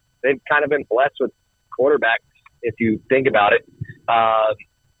 They've kind of been blessed with quarterbacks, if you think about it. They're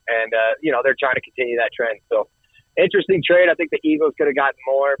trying to continue that trend. So, interesting trade. I think the Eagles could have gotten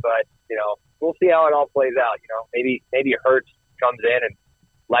more, but, we'll see how it all plays out. Maybe Hurts comes in and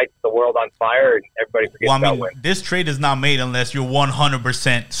lights the world on fire and everybody forgets about Wentz. This trade is not made unless you're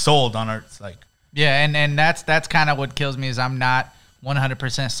 100% sold on Hurts. Yeah, and that's kind of what kills me is I'm not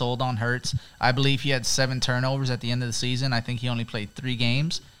 100% sold on Hurts. I believe he had 7 turnovers at the end of the season. I think he only played 3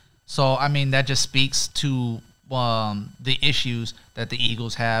 games. So, I mean, that just speaks to the issues that the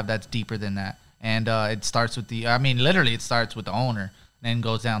Eagles have that's deeper than that. And it starts with literally it starts with the owner and then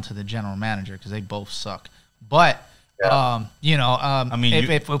goes down to the general manager because they both suck. But,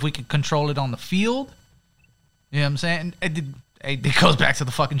 if we could control it on the field, you know what I'm saying? It goes back to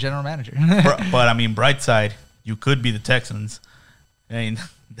the fucking general manager. But I mean, bright side, you could be the Texans. I mean,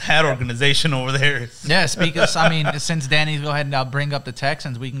 that organization over there. Since Danny's go ahead and bring up the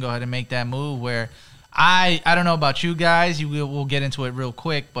Texans, we can go ahead and make that move where I don't know about you guys. We'll get into it real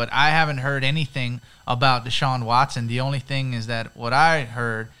quick, but I haven't heard anything about Deshaun Watson. The only thing is that what I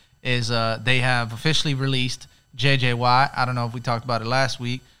heard is they have officially released J.J. Watt. I don't know if we talked about it last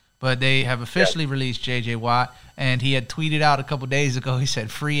week, but they have officially released J.J. Watt. And he had tweeted out a couple days ago, he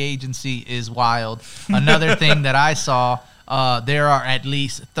said, free agency is wild. Another thing that I saw, there are at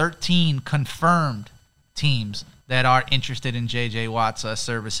least 13 confirmed teams that are interested in J.J. Watt's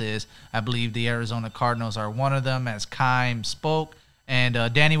services. I believe the Arizona Cardinals are one of them, as Kime spoke. And,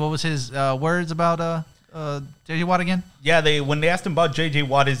 Danny, what was his words about J.J. Watt again? Yeah, when they asked him about J.J.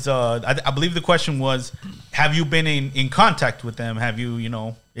 Watt, I believe the question was, have you been in contact with them? Have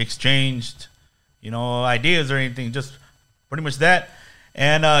you, exchanged ideas or anything, just pretty much that.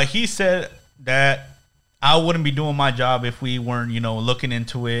 And he said that I wouldn't be doing my job if we weren't, looking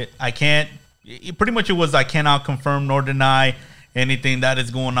into it. I cannot confirm nor deny anything that is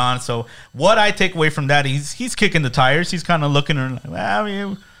going on. So what I take away from that, he's kicking the tires. He's kind of looking and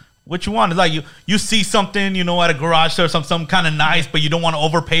What you want is like you see something, you know, at a garage sale or something kind of nice, but you don't want to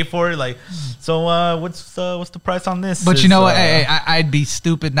overpay for it. Like, so what's the price on this? But you know what? Hey, I'd be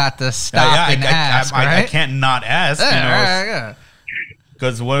stupid not to stop and ask. I can't not ask.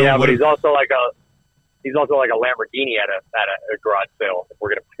 Because but he's also like a Lamborghini at a garage sale. If we're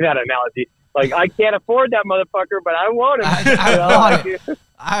gonna put that analogy, like I can't afford that motherfucker, but I want it.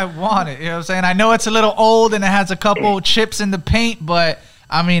 I want it. You know what I'm saying? I know it's a little old and it has a couple chips in the paint, but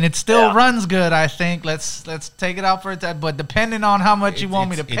I mean, it still runs good. I think let's take it out for it. But depending on how much you want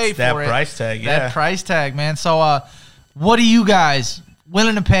me to pay for it, price tag, that price tag, man. So, what are you guys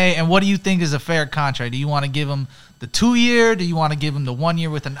willing to pay, and what do you think is a fair contract? Do you want to give him the 2 year? Do you want to give him the 1 year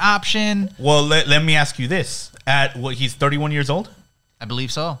with an option? Well, let me ask you this: at he's 31 years old, I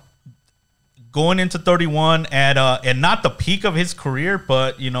believe so. Going into 31 at not the peak of his career,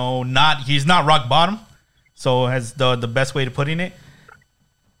 but you know, he's not rock bottom. So, has the best way to putting it.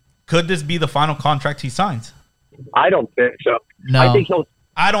 Could this be the final contract he signs? I don't think so. No.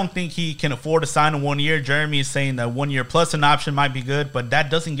 I don't think he can afford to sign in 1 year. Jeremy is saying that 1 year plus an option might be good, but that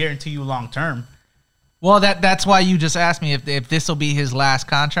doesn't guarantee you long term. Well, that's why you just asked me if this will be his last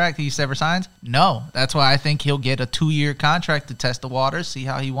contract he ever signs. No, that's why I think he'll get a 2 year contract to test the waters, see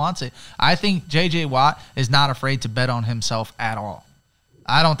how he wants it. I think J.J. Watt is not afraid to bet on himself at all.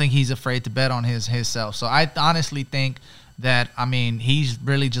 I don't think he's afraid to bet on himself. So I honestly think that, I mean, he's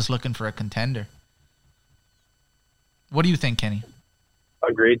really just looking for a contender. What do you think, Kenny?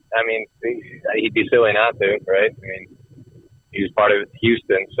 Agreed. I mean, he'd be silly not to, right? I mean, he was part of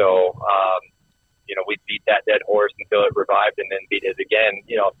Houston, so, you know, we beat that dead horse until it revived and then beat it again.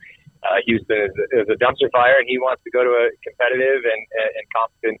 You know, Houston is a dumpster fire, and he wants to go to a competitive and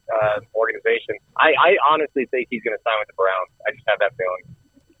competent organization. I honestly think he's going to sign with the Browns. I just have that feeling.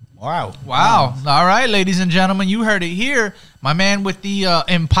 Wow. All right, ladies and gentlemen, you heard it here. My man with the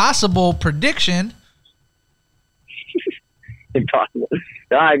impossible prediction. Impossible.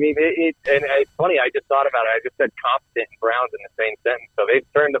 No, I mean, it's funny. I just thought about it. I just said competent and Browns in the same sentence. So they've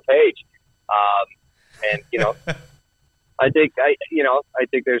turned the page. And, you know, I think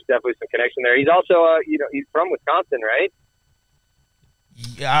there's definitely some connection there. He's also, he's from Wisconsin, right?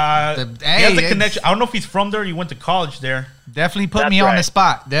 Yeah, he has a connection. I don't know if he's from there or he went to college there. Definitely put me on the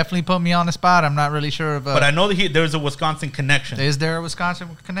spot. I'm not really sure of. But I know that there's a Wisconsin connection. Is there a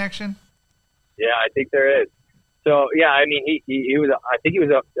Wisconsin connection? Yeah, I think there is. So yeah, I mean, he was. I think he was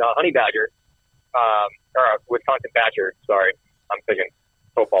a Honey Badger, or a Wisconsin Badger. Sorry, I'm thinking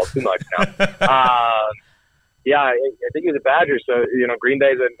football too much now. Yeah, I think he was a Badger. So you know, Green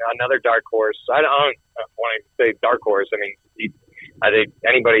Bay's another dark horse. I don't want to say dark horse. I mean, I think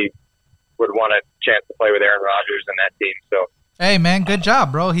anybody would want a chance to play with Aaron Rodgers and that team. So, hey, man, good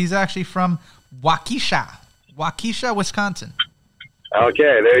job, bro. He's actually from Waukesha, Wisconsin.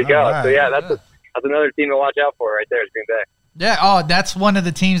 Okay, there you go. Right. So, yeah, that's another team to watch out for right there, is Green Bay. Yeah, oh, that's one of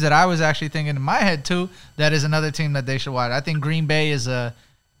the teams that I was actually thinking in my head, too. That is another team that they should watch. I think Green Bay is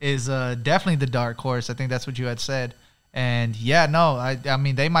definitely the dark horse. I think that's what you had said. And, yeah, no, I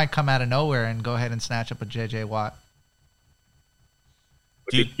mean, they might come out of nowhere and go ahead and snatch up a J.J. Watt.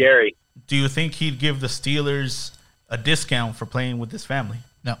 Which is scary. Do you think he'd give the Steelers a discount for playing with his family?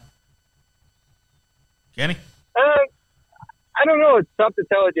 No. Kenny? I don't know. It's tough to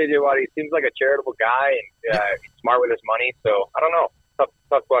tell with J.J. Watt. He seems like a charitable guy and he's smart with his money. So, I don't know.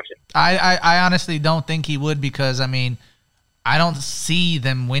 Tough question. I honestly don't think he would because, I mean, I don't see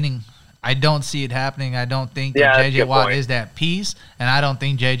them winning. I don't see it happening. I don't think that J.J. Watt is that piece, and I don't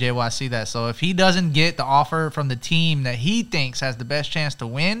think J.J. Watt see that. So if he doesn't get the offer from the team that he thinks has the best chance to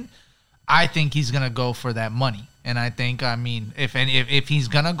win, I think he's going to go for that money. And I think, I mean, if he's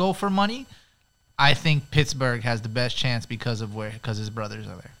going to go for money, I think Pittsburgh has the best chance because his brothers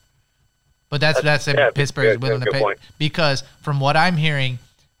are there. But that's if Pittsburgh is willing to pay. Point. Because from what I'm hearing,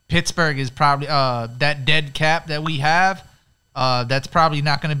 Pittsburgh is probably that dead cap that we have, that's probably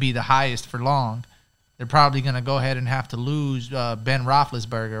not going to be the highest for long. They're probably going to go ahead and have to lose Ben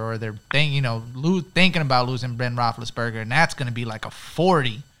Roethlisberger, or they're thinking about losing Ben Roethlisberger, and that's going to be like a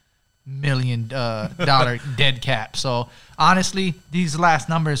 $40 million dead cap. So honestly, these last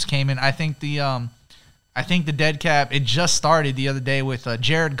numbers came in. I think the dead cap, it just started the other day with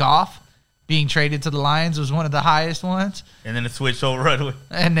Jared Goff being traded to the Lions was one of the highest ones. And then it switched over right away.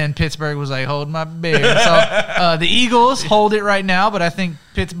 And then Pittsburgh was like, hold my beer. So the Eagles hold it right now, but I think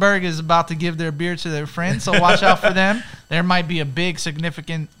Pittsburgh is about to give their beer to their friends, so watch out for them. There might be a big,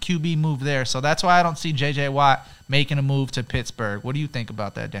 significant QB move there. So that's why I don't see J.J. Watt making a move to Pittsburgh. What do you think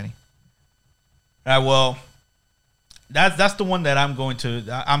about that, Denny? Well, that's the one that I'm going to.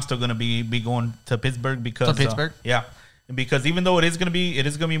 I'm still going to be going to Pittsburgh because Pittsburgh? Yeah. because even though it is gonna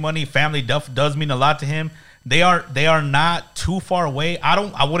be money, family does mean a lot to him. They are not too far away.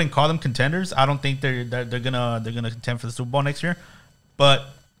 I wouldn't call them contenders. I don't think they're gonna contend for the Super Bowl next year. But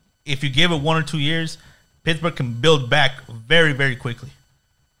if you give it 1 or 2 years, Pittsburgh can build back very, very quickly.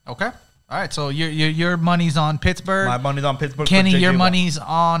 Okay. All right. So your money's on Pittsburgh. My money's on Pittsburgh. Kenny, your money's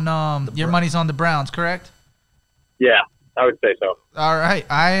on money's on the Browns, correct? Yeah, I would say so. All right.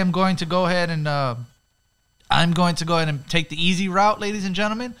 I am going to go ahead and take the easy route, ladies and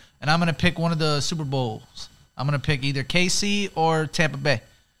gentlemen, and I'm going to pick one of the Super Bowls. I'm going to pick either KC or Tampa Bay.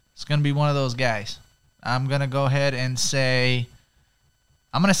 It's going to be one of those guys. I'm going to go ahead and say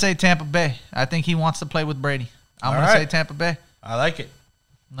Tampa Bay. I think he wants to play with Brady. I'm going to say Tampa Bay. I like it.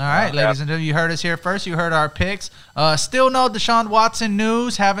 All right, ladies and gentlemen, you heard us here first. You heard our picks. Still no Deshaun Watson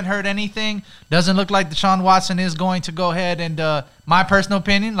news. Haven't heard anything. Doesn't look like Deshaun Watson is going to go ahead and, my personal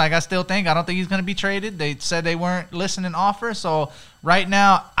opinion, I don't think he's going to be traded. They said they weren't listening offer. So right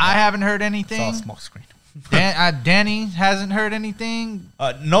now, I haven't heard anything. It's all smoke screen. Danny hasn't heard anything.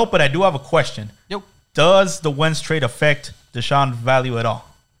 No, but I do have a question. Yep. Does the Wentz trade affect Deshaun's value at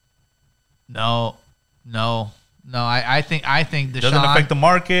all? No. I think Deshaun doesn't affect the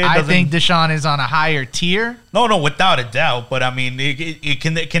market. I think Deshaun is on a higher tier. No, without a doubt. But I mean,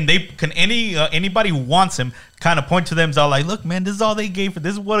 can anybody who wants him kind of point to them? All like, look, man, this is all they gave for.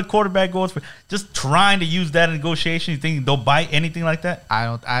 This is what a quarterback goes for. Just trying to use that in negotiation. You think they'll buy anything like that? I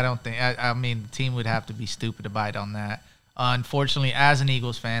don't think. I mean, the team would have to be stupid to bite on that. Unfortunately, as an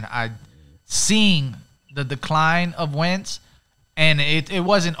Eagles fan, seeing the decline of Wentz. And it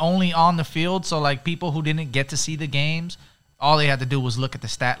wasn't only on the field, so like people who didn't get to see the games, all they had to do was look at the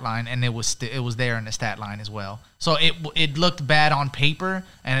stat line, and it was there in the stat line as well. So it looked bad on paper,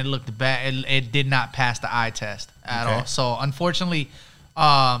 and it looked bad. It did not pass the eye test at all. So unfortunately,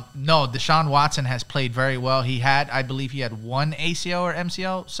 no, Deshaun Watson has played very well. I believe he had 1 ACL or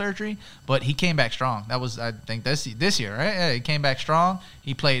MCL surgery, but he came back strong. That was, I think, this year, right? Yeah, he came back strong.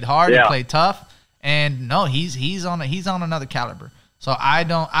 He played hard. Yeah. He played tough. And no, he's on another caliber. So I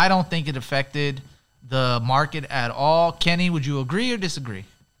don't think it affected the market at all. Kenny, would you agree or disagree?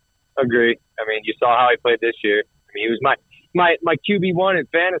 Agree. I mean, you saw how he played this year. I mean, he was my QB1 in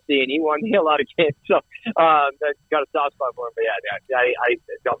fantasy, and he won me a lot of games. So I got a soft spot for him. But yeah, I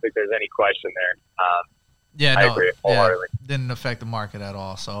don't think there's any question there. I agree wholeheartedly. Didn't affect the market at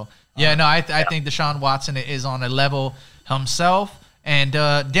all. So I think Deshaun Watson is on a level himself. And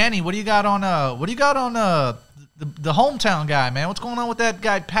Danny, what do you got on the hometown guy, man? What's going on with that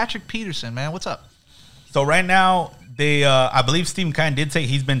guy, Patrick Peterson, man? What's up? So right now, I believe Stephen Kine did say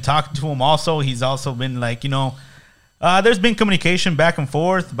he's been talking to him. Also, he's also been like, there's been communication back and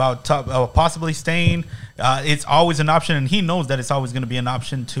forth about possibly staying. It's always an option, and he knows that it's always going to be an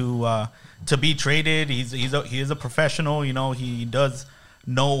option to be traded. He is a professional. He does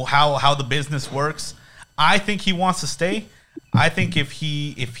know how the business works. I think he wants to stay. I think if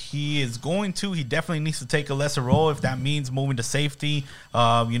he is going to, he definitely needs to take a lesser role. If that means moving to safety,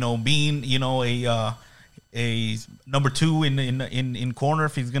 being a number 2 in corner.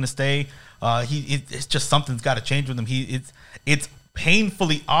 If he's going to stay, it's just something's got to change with him. It's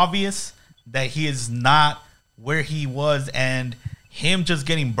painfully obvious that he is not where he was, and him just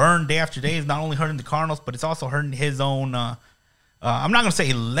getting burned day after day is not only hurting the Cardinals, but it's also hurting his own. I'm not going to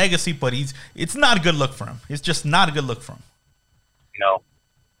say legacy, but it's not a good look for him. It's just not a good look for him. No,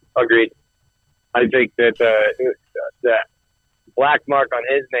 agreed. I think that the black mark on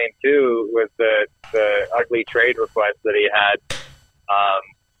his name too was the ugly trade request that he had,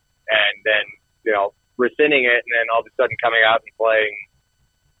 and then rescinding it, and then all of a sudden coming out and playing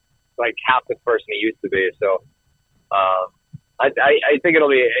like half the person he used to be. So I think it'll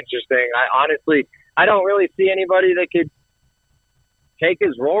be interesting. I don't really see anybody that could take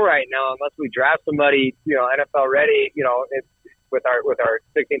his role right now unless we draft somebody NFL ready. With our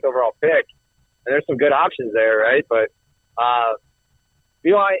 16th overall pick, and there's some good options there, right? But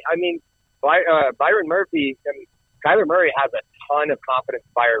Byron Murphy. I mean, Kyler Murray has a ton of confidence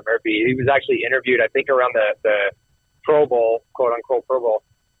in Byron Murphy. He was actually interviewed, I think, around the Pro Bowl, quote unquote Pro Bowl,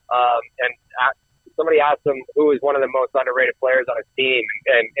 and somebody asked him who was one of the most underrated players on his team,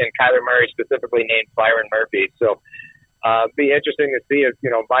 and Kyler Murray specifically named Byron Murphy. So, be interesting to see if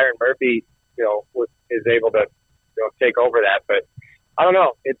Byron Murphy is able to take over that. But I don't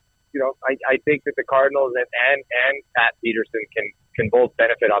know. It's I think that the Cardinals and Pat Peterson can both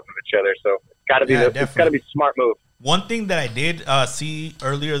benefit off of each other. So it's got to be it's got to be a smart move. One thing that I did see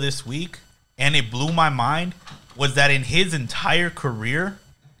earlier this week, and it blew my mind, was that in his entire career,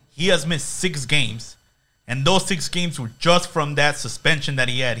 he has missed 6 games, and those 6 games were just from that suspension that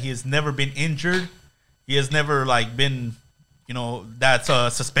he had. He has never been injured. He has never been that's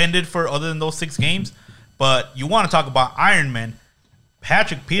suspended for other than those 6 games. But you want to talk about Iron Man,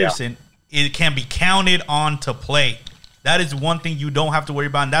 Patrick Peterson, it can be counted on to play. That is one thing you don't have to worry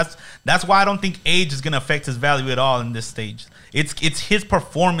about. And that's why I don't think age is going to affect his value at all in this stage. It's his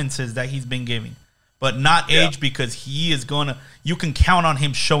performances that he's been giving, but not age, because he is going to – you can count on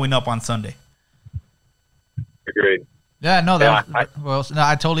him showing up on Sunday. Agreed. Yeah, no,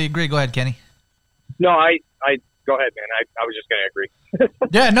 I totally agree. Go ahead, Kenny. No, I go ahead, man. I was just going to agree.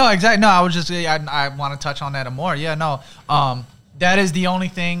 Yeah, no, exactly. No, I was just I want to touch on that more. Yeah, no. That is the only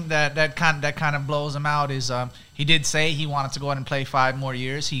thing that kind of blows him out is he did say he wanted to go ahead and play 5 more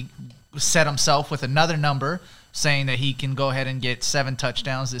years. He set himself with another number, saying that he can go ahead and get 7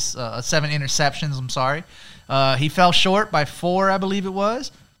 touchdowns, 7 interceptions. I'm sorry. He fell short by 4, I believe it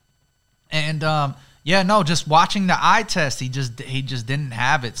was. And just watching the eye test, he just didn't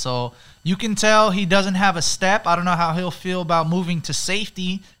have it. So you can tell he doesn't have a step. I don't know how he'll feel about moving to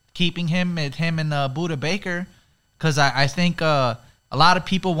safety, keeping him and Budda Baker, because I think a lot of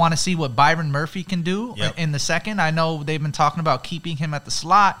people want to see what Byron Murphy can do in the second. I know they've been talking about keeping him at the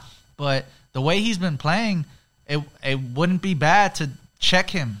slot, but the way he's been playing, it wouldn't be bad to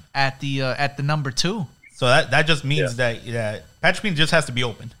check him at the number 2. So that just means that Patrick Peterson just has to be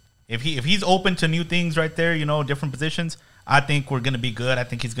open. If he's open to new things right there, different positions, I think we're going to be good. I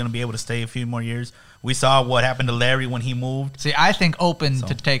think he's going to be able to stay a few more years. We saw what happened to Larry when he moved. See, I think open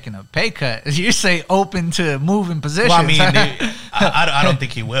to taking a pay cut. You say open to moving positions. Well, I mean, I don't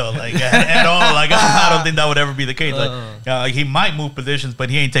think he will, at all. I don't think that would ever be the case. He might move positions,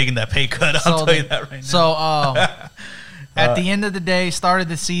 but he ain't taking that pay cut. I'll tell you that right now. So, at the end of the day, start of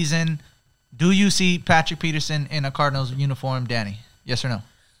the season, do you see Patrick Peterson in a Cardinals uniform, Danny? Yes or no?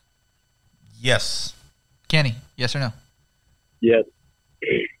 Yes. Kenny, yes or no? Yes.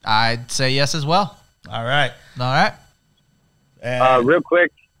 I'd say yes as well. All right. Real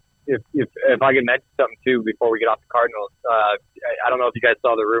quick, if I can mention something too before we get off the Cardinals, I don't know if you guys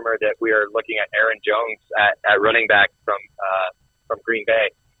saw the rumor that we are looking at Aaron Jones at running back from Green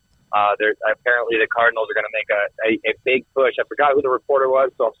Bay. Apparently the Cardinals are going to make a big push. I forgot who the reporter was,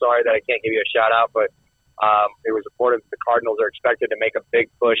 so I'm sorry that I can't give you a shout out, but it was reported that the Cardinals are expected to make a big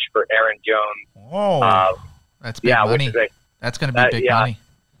push for Aaron Jones. Oh, that's big money. That's going to be big money.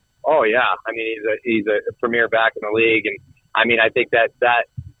 Oh yeah, I mean he's a premier back in the league, and I mean I think that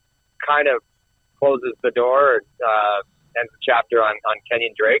kind of closes the door, ends the chapter on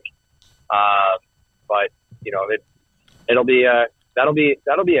Kenyon Drake. But that'll be a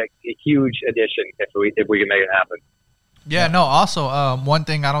huge addition if we can make it happen. Yeah, no. Also, one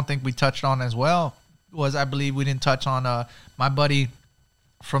thing I don't think we touched on as well was I believe we didn't touch on my buddy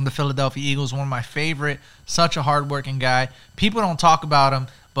from the Philadelphia Eagles, one of my favorite, such a hardworking guy. People don't talk about him,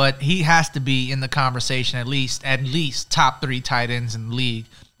 but he has to be in the conversation at least top 3 tight ends in the league.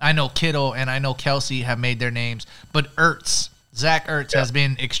 I know Kittle and I know Kelsey have made their names, but Zach Ertz has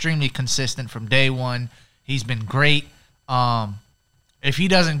been extremely consistent from day one. He's been great. If he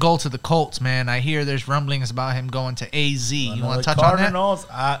doesn't go to the Colts, man, I hear there's rumblings about him going to AZ. You want to touch on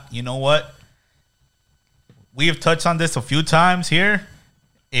that? You know what? We have touched on this a few times here.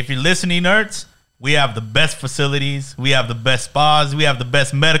 If you're listening, nerds, we have the best facilities. We have the best spas. We have the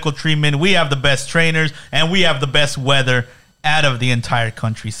best medical treatment. We have the best trainers. And we have the best weather out of the entire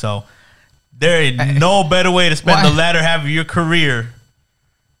country. So there is no better way to spend the latter half of your career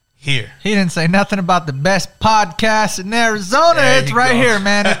here. He didn't say nothing about the best podcast in Arizona. It's right here,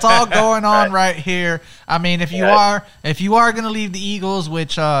 man. It's all going on right here. I mean, if you are going to leave the Eagles,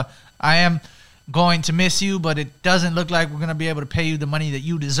 which I am going to miss you, but it doesn't look like we're going to be able to pay you the money that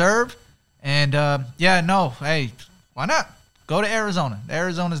you deserve. And, hey, why not? Go to Arizona.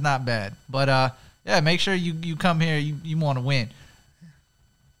 Arizona's not bad. But, make sure you come here. You want to win.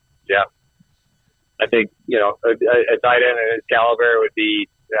 Yeah. I think, a tight end of his caliber would be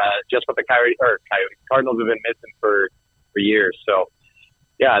just what the Cardinals have been missing for years. So,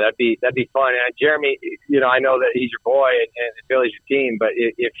 yeah, that'd be fun. And Jeremy, I know that he's your boy and Philly's your team, but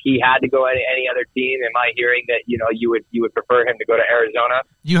if he had to go any other team, am I hearing that you would prefer him to go to Arizona?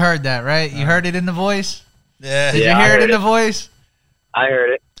 You heard that, right? You heard it in the voice. Yeah. Did you hear it in the voice? I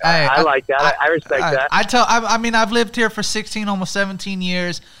heard it. I like that. I respect that. I've lived here for 16, almost 17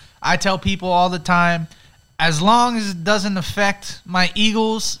 years. I tell people all the time, as long as it doesn't affect my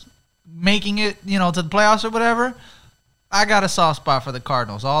Eagles making it, to the playoffs or whatever, I got a soft spot for the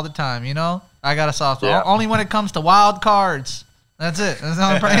Cardinals all the time, I got a soft spot. Yeah. Only when it comes to wild cards. That's it. That's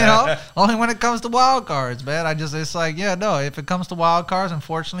not, only when it comes to wild cards, man. It's like, yeah, no. If it comes to wild cards,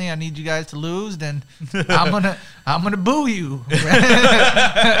 unfortunately, I need you guys to lose. Then I'm gonna boo you.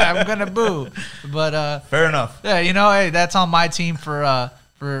 I'm gonna boo. But fair enough. Yeah, hey, that's on my team for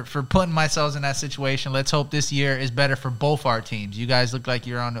putting myself in that situation. Let's hope this year is better for both our teams. You guys look like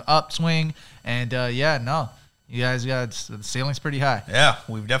you're on the upswing, and you guys the ceiling's pretty high. Yeah,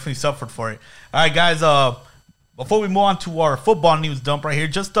 we've definitely suffered for it. All right, guys. Before we move on to our football news dump right here,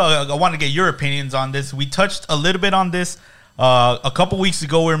 just I want to get your opinions on this. We touched a little bit on this a couple weeks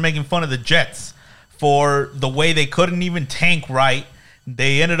ago. We were making fun of the Jets for the way they couldn't even tank right.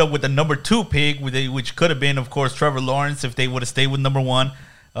 They ended up with the number 2 pick, which could have been, of course, Trevor Lawrence if they would have stayed with number 1.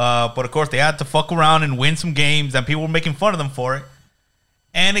 But, of course, they had to fuck around and win some games, and people were making fun of them for it.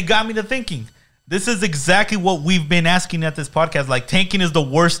 And it got me to thinking. This is exactly what we've been asking at this podcast. Like, tanking is the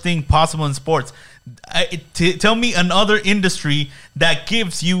worst thing possible in sports. Tell me another industry that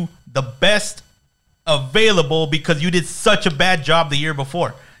gives you the best available because you did such a bad job the year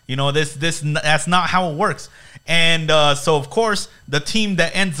before. That's not how it works. And so, of course, the team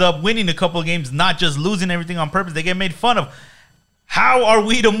that ends up winning a couple of games, not just losing everything on purpose, they get made fun of. How are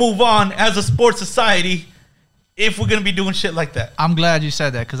we to move on as a sports society if we're going to be doing shit like that? I'm glad you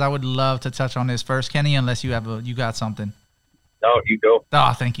said that because I would love to touch on this first, Kenny, unless you got something. No, you go.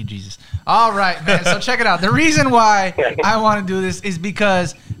 Oh, thank you, Jesus. All right, man. So check it out. The reason why I want to do this is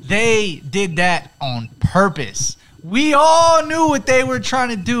because they did that on purpose. We all knew what they were trying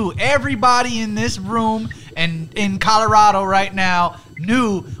to do. Everybody in this room and in Colorado right now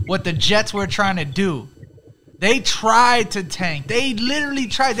knew what the Jets were trying to do. They tried to tank. They literally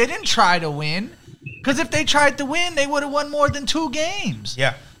tried. They didn't try to win. Because if they tried to win, they would have won more than 2 games.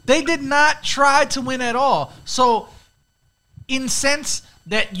 Yeah. They did not try to win at all. So, in sense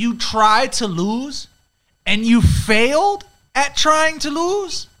that you tried to lose and you failed at trying to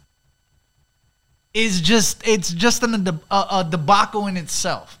lose, it's just a debacle in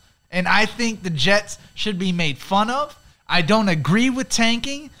itself. And I think the Jets should be made fun of. I don't agree with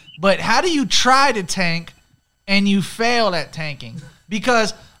tanking, but how do you try to tank and you fail at tanking?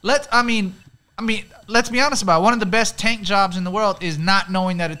 Because let's be honest about it. One of the best tank jobs in the world is not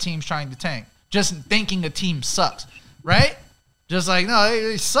knowing that a team's trying to tank. Just thinking a team sucks, right? Just like, no,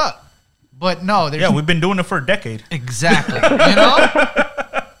 they suck. But no. We've been doing it for a decade. Exactly.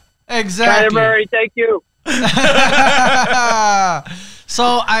 Exactly. Kyler Murray, thank you.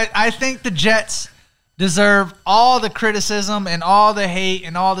 So I think the Jets deserve all the criticism and all the hate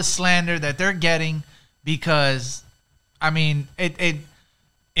and all the slander that they're getting because,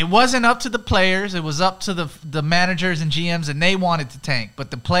 it wasn't up to the players. It was up to the managers and GMs, and they wanted to tank. But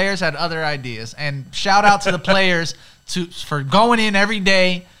the players had other ideas. And shout out to the players for going in every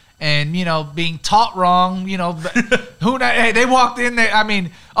day and, being taught wrong. Hey, they walked in there.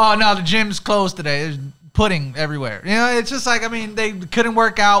 Oh, no, the gym's closed today. There's pudding everywhere. It's just like, they couldn't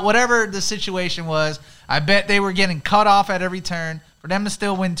work out. Whatever the situation was, I bet they were getting cut off at every turn. For them to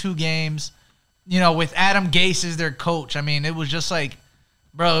still win 2 games, with Adam Gase as their coach, it was just like,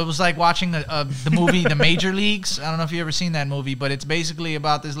 bro, it was like watching the movie The Major Leagues. I don't know if you've ever seen that movie, but it's basically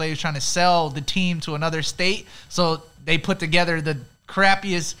about this lady trying to sell the team to another state. So they put together the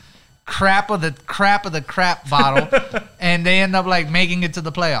crappiest crap of the crap bottle, and they end up making it to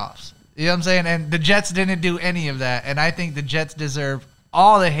the playoffs. You know what I'm saying? And the Jets didn't do any of that, and I think the Jets deserve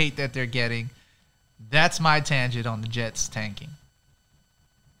all the hate that they're getting. That's my tangent on the Jets tanking.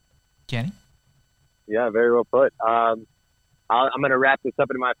 Kenny? Yeah, very well put. I'm going to wrap this up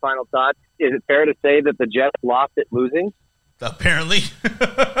into my final thoughts. Is it fair to say that the Jets lost at losing? Apparently.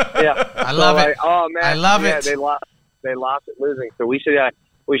 Yeah. I love it. Oh, man. I love it. They lost at losing. So we should,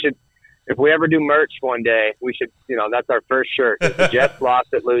 if we ever do merch one day, we should, that's our first shirt. The Jets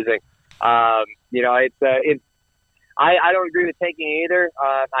lost at losing. I don't agree with tanking either.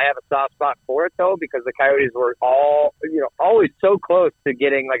 I have a soft spot for it, though, because the Coyotes were always so close to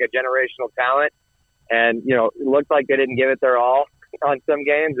getting a generational talent. And, it looked like they didn't give it their all on some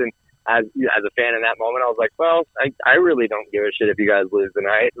games. And as a fan in that moment, I was like, well, I really don't give a shit if you guys lose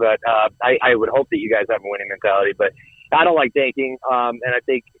tonight. But I would hope that you guys have a winning mentality. But I don't like tanking. And I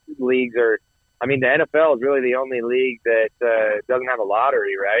think leagues are – the NFL is really the only league that doesn't have a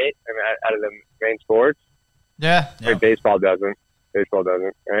lottery, right? Out of the main sports. Yeah. Right, baseball doesn't.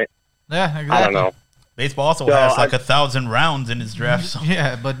 Right? Yeah, exactly. I don't know. Baseball also has 1,000 rounds in its draft. So.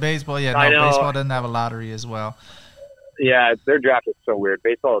 Yeah, but baseball, baseball doesn't have a lottery as well. Yeah, their draft is so weird.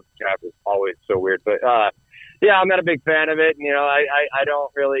 Baseball draft is always so weird. But, I'm not a big fan of it. And, I don't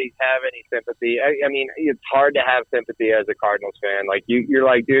really have any sympathy. It's hard to have sympathy as a Cardinals fan. You're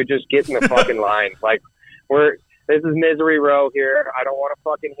like, dude, just get in the fucking line. this is misery row here. I don't want to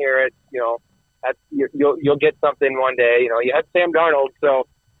fucking hear it. You'll get something one day. You had Sam Darnold, so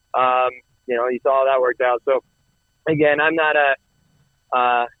you saw how that worked out. So again, I'm not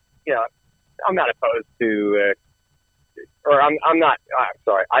I'm not opposed to,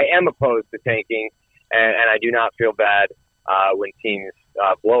 I am opposed to tanking, and I do not feel bad when teams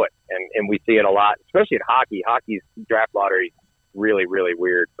blow it, and we see it a lot, especially in hockey. Hockey's draft lottery is really, really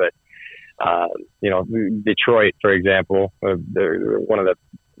weird, but Detroit, for example, they're one of the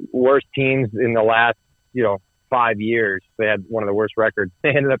worst teams in the last 5 years. They had one of the worst records. They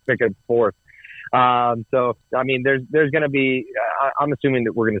ended up picking fourth. So I mean, there's going to be. I'm assuming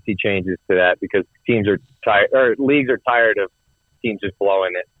that we're going to see changes to that because teams are tired, or leagues are tired of teams just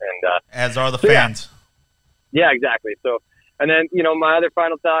blowing it, and as are the fans. Yeah, exactly. So, and then my other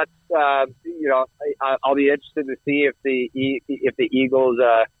final thoughts. I'll be interested to see if the Eagles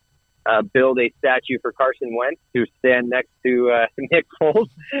build a statue for Carson Wentz to stand next to Nick Foles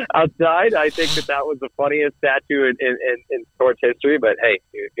outside. I think that was the funniest statue in sports history. But hey,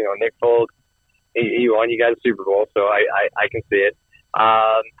 Nick Foles, he won. You got a Super Bowl, so I can see it.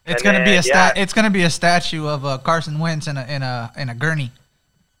 It's gonna be It's gonna be a statue of Carson Wentz in a gurney.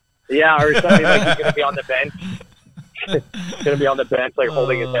 Yeah, or something like he's gonna be on the bench. Gonna be on the bench, like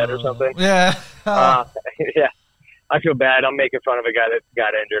holding his head or something. Yeah. Yeah. I feel bad. I'm making fun of a guy that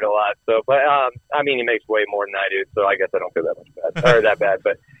got injured a lot. So, but I mean, he makes way more than I do, so I guess I don't feel that much bad or that bad.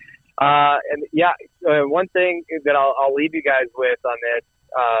 But one thing that I'll leave you guys with on this,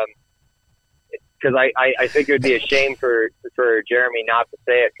 because I think it would be a shame for Jeremy not to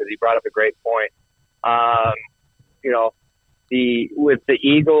say it because he brought up a great point. With the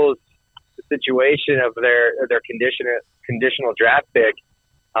Eagles situation of their conditional draft pick.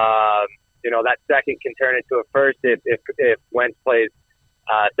 That second can turn into a first if Wentz plays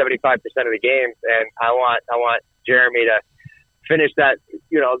 75% of the games. And I want Jeremy to finish that,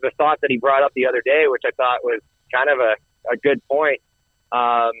 the thought that he brought up the other day, which I thought was kind of a good point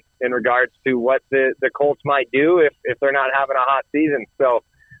in regards to what the Colts might do if they're not having a hot season. So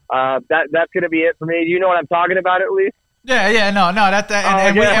that's going to be it for me. Do you know what I'm talking about at least? Yeah, no,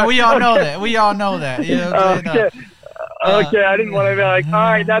 we all know that. We all know that. You know what I'm saying? Okay, I didn't want to be like, all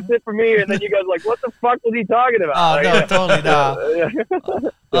right, that's it for me. And then you guys are like, what the fuck was he talking about? Oh, no, totally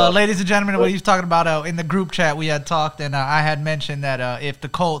not. Ladies and gentlemen, what he was talking about in the group chat, we had talked, and I had mentioned that if the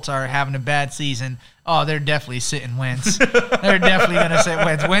Colts are having a bad season, they're definitely sitting Wentz. They're definitely going to sit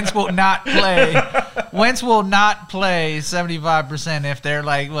Wentz. Wentz will not play. Wentz will not play 75% if they're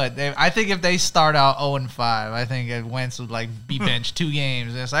like, I think if they start out 0-5, I think Wentz would be benched 2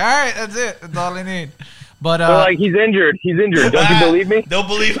 games. And it's like, all right, that's it. That's all they need. But he's injured. He's injured. Don't you believe me? Don't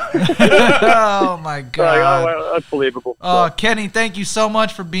believe. Oh my God. Well, that's believable. Kenny, thank you so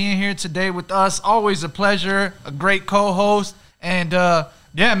much for being here today with us. Always a pleasure. A great co-host, and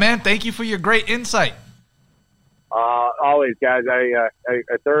man, thank you for your great insight. Always, guys. I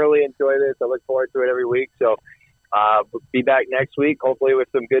thoroughly enjoy this. I look forward to it every week. So, we'll be back next week, hopefully with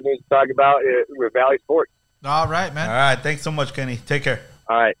some good news to talk about with Valley Sports. All right, man. All right. Thanks so much, Kenny. Take care.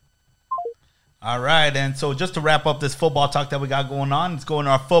 All right. All right, and so just to wrap up this football talk that we got going on, let's go in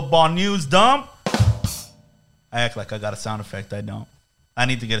our football news dump. I act like I got a sound effect. I don't. I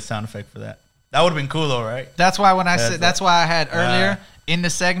need to get a sound effect for that. That would have been cool, though, right? That's why that's why I had earlier in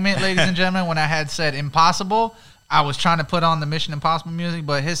the segment, ladies and gentlemen, when I had said impossible, I was trying to put on the Mission Impossible music,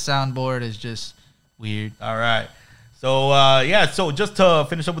 but his soundboard is just weird. All right. So, so just to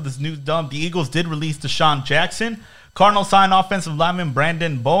finish up with this news dump, the Eagles did release Deshaun Jackson. Cardinals signed offensive lineman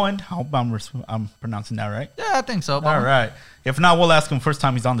Brandon Bowen. I hope I'm pronouncing that right. Yeah, I think so. Bowen. All right. If not, we'll ask him first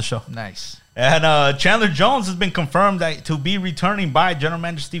time he's on the show. Nice. And Chandler Jones has been confirmed to be returning by General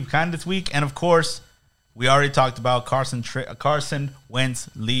Manager Steve Keim this week. And, of course, we already talked about Carson Wentz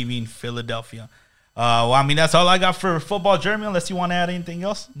leaving Philadelphia. That's all I got for football, Jeremy, unless you want to add anything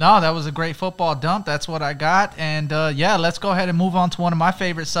else. No, that was a great football dump. That's what I got. And, let's go ahead and move on to one of my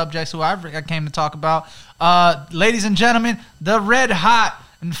favorite subjects who I came to talk about. Ladies and gentlemen, the red hot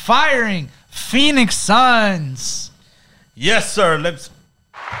and firing Phoenix Suns. Yes, sir. There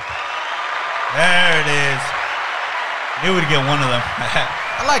it is. Knew we'd get one of them.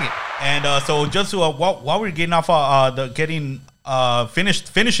 I like it. And so just while we're getting off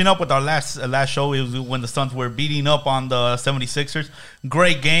finishing up with our last show, it was when the Suns were beating up on the 76ers.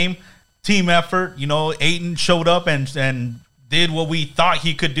 Great game, team effort. Ayton showed up and did what we thought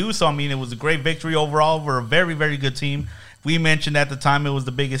he could do. So it was a great victory overall over a very, very good team. We mentioned at the time it was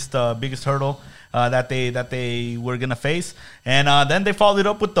the biggest hurdle that they were gonna face, and then they followed it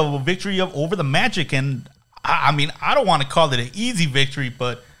up with the victory over the Magic. And I don't want to call it an easy victory,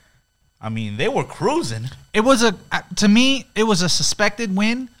 but I mean, they were cruising. It was to me, it was a suspected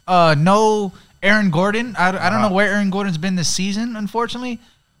win. No Aaron Gordon. I don't know where Aaron Gordon's been this season, unfortunately.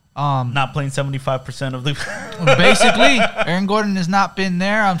 Not playing 75% of the. Basically, Aaron Gordon has not been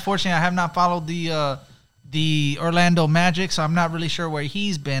there. Unfortunately, I have not followed the Orlando Magic, so I'm not really sure where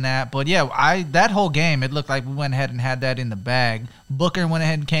he's been at. But yeah, that whole game, it looked like we went ahead and had that in the bag. Booker went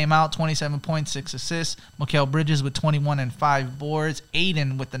ahead and came out, 27 points, 6 assists. Mikal Bridges with 21 and 5 boards.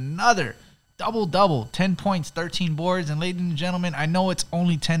 Aiden with another double-double, 10 points, 13 boards. And ladies and gentlemen, I know it's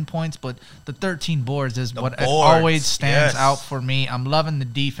only 10 points, but the 13 boards is what always stands out for me. I'm loving the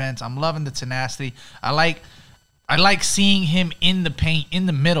defense. I'm loving the tenacity. I like seeing him in the paint, in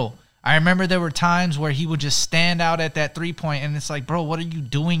the middle. I remember there were times where he would just stand out at that three-point, and it's like, bro, what are you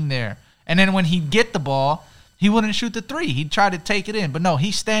doing there? And then when he'd get the ball, he wouldn't shoot the three. He'd try to take it in. But no,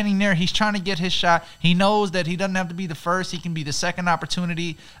 he's standing there. He's trying to get his shot. He knows that he doesn't have to be the first. He can be the second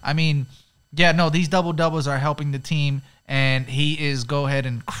opportunity. I mean, yeah, no, these double-doubles are helping the team, and he is go ahead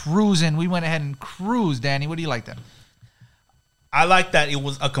and cruising. We went ahead and cruised, Danny. What do you like that? I like that it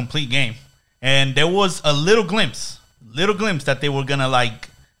was a complete game. And there was a little glimpse that they were going to, like,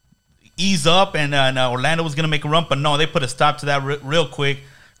 ease up and Orlando was going to make a run. But no, they put a stop to that real quick.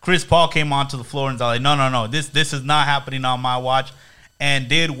 Chris Paul came onto the floor and was like, no, this is not happening on my watch, and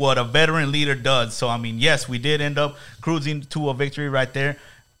did what a veteran leader does. So, I mean, yes, we did end up cruising to a victory right there.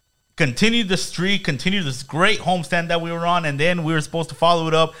 Continue the streak, continue this great homestand that we were on, and then we were supposed to follow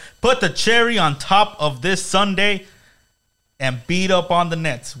it up, put the cherry on top of this Sunday, and beat up on the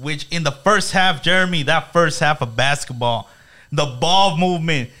Nets, which in the first half, Jeremy, that first half of basketball, the ball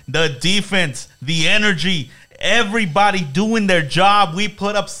movement, the defense, the energy, everybody doing their job. We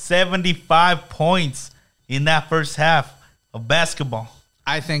put up 75 points in that first half of basketball.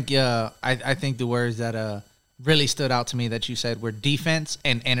 I think I think the words that really stood out to me that you said were defense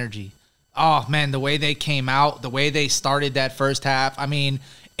and energy. Oh, man, the way they came out, the way they started that first half. I mean,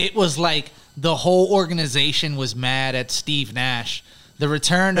 it was like the whole organization was mad at Steve Nash. The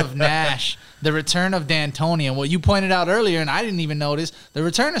return of Nash, the return of D'Antoni, and what you pointed out earlier, and I didn't even notice, the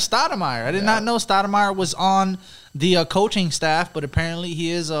return of Stoudemire. I did not know Stoudemire was on the coaching staff, but apparently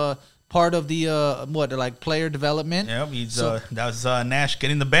he is a part of the player development. Yeah, that was Nash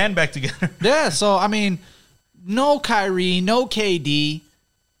getting the band back together. Yeah, so I mean, no Kyrie, no KD.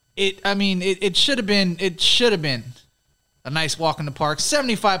 It should have been a nice walk in the park.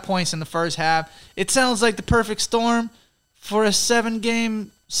 75 points in the first half. It sounds like the perfect storm for a seven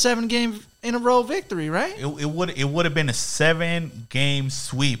game in a row victory, right? It would have been a 7-game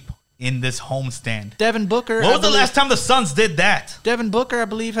sweep in this homestand. Devin Booker. What was the last time the Suns did that? Devin Booker, I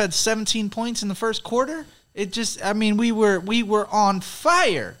believe, had 17 points in the first quarter. It just, we were on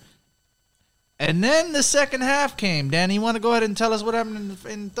fire. And then the second half came. Danny, you want to go ahead and tell us what happened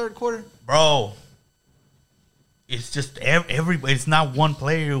in the third quarter? Bro, it's just everybody. It's not one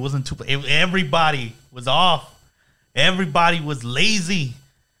player. It wasn't two players. Everybody was off. Everybody was lazy.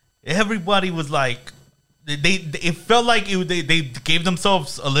 Everybody was like, it felt like they gave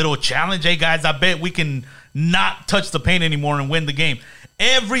themselves a little challenge. Hey, guys, I bet we can not touch the paint anymore and win the game.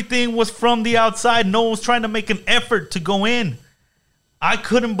 Everything was from the outside. No one was trying to make an effort to go in. I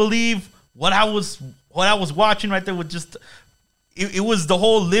couldn't believe what I was watching right there. With just it was the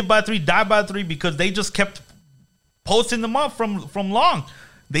whole live by three, die by three, because they just kept posting them up from long.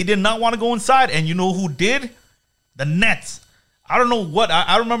 They did not want to go inside, and you know who did? The Nets. I don't know what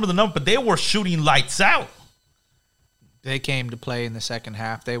I don't remember the number, but they were shooting lights out. They came to play in the second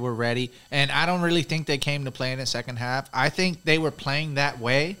half. They were ready, and I don't really think they came to play in the second half. I think they were playing that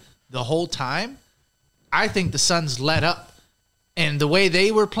way the whole time. I think the Suns let up, and the way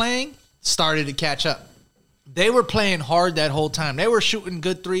they were playing started to catch up. They were playing hard that whole time. They were shooting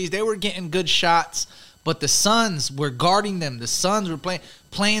good threes. They were getting good shots, but the Suns were guarding them. The Suns were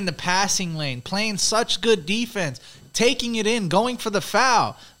playing the passing lane, playing such good defense, taking it in, going for the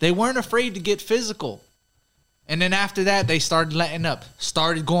foul. They weren't afraid to get physical. And then after that, they started letting up,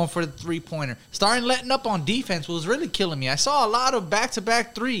 started going for the three-pointer, started letting up on defense, what was really killing me. I saw a lot of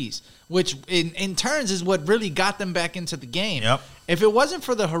back-to-back threes, which in turns is what really got them back into the game. Yep. If it wasn't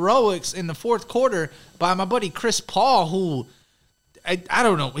for the heroics in the fourth quarter by my buddy Chris Paul, who, I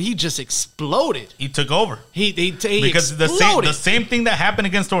don't know, he just exploded. He took over. He because exploded. the same thing that happened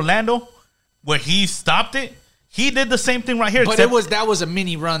against Orlando, where he stopped it, he did the same thing right here. But that was a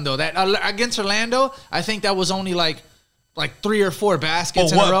mini run though. That against Orlando, I think that was only like 3 or 4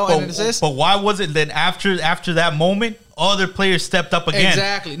 baskets in a row and an assist. But why was it then after that moment, other players stepped up again?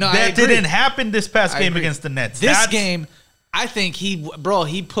 Exactly. No, that didn't happen this past game against the Nets. This game, I think he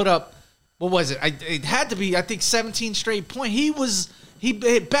put up, what was it? It had to be, I think, 17 straight points. He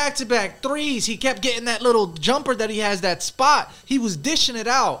hit back-to-back threes. He kept getting that little jumper that he has, that spot. He was dishing it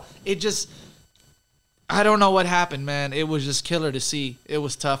out. It just, I don't know what happened, man. It was just killer to see. It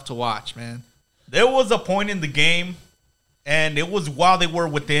was tough to watch, man. There was a point in the game, and it was while they were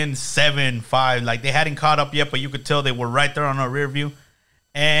within 7-5. Like, they hadn't caught up yet, but you could tell they were right there on our rear view.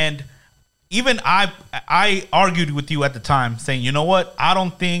 And even I argued with you at the time, saying, you know what? I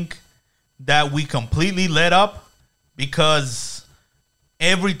don't think that we completely let up, because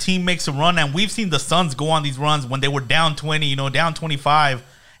every team makes a run, and we've seen the Suns go on these runs when they were down 20, down 25,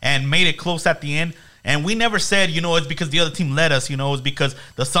 and made it close at the end. And we never said, it's because the other team led us. It was because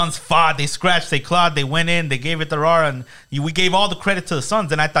the Suns fought, they scratched, they clawed, they went in, they gave it their all, and we gave all the credit to the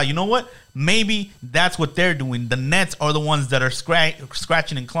Suns. And I thought, you know what? Maybe that's what they're doing. The Nets are the ones that are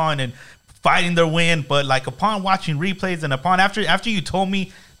scratching and clawing and fighting their way in. But like, upon watching replays and after you told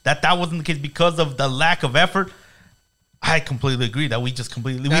me that wasn't the case because of the lack of effort, I completely agree that we just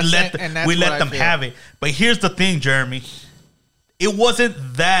completely let them have it. But here's the thing, Jeremy. It wasn't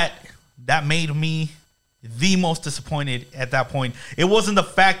that made me the most disappointed at that point. It wasn't the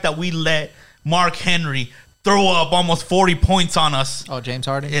fact that we let Mark Henry throw up almost 40 points on us. Oh, James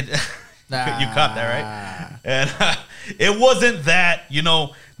Harden? You caught that, right? And it wasn't that,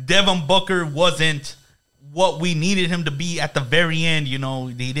 Devin Booker wasn't what we needed him to be at the very end. He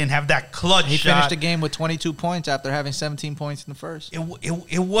didn't have that clutch shot. He finished the game with 22 points after having 17 points in the first.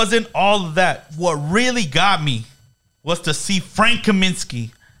 It wasn't all of that. What really got me was to see Frank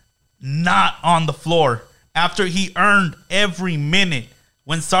Kaminsky not on the floor after he earned every minute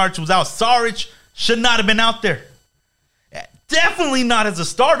when Sarge was out. Sarge should not have been out there. Definitely not as a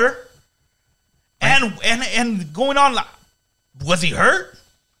starter. And going on, was he hurt?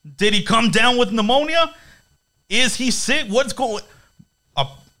 Did he come down with pneumonia? Is he sick? What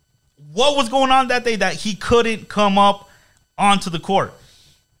was going on that day that he couldn't come up onto the court?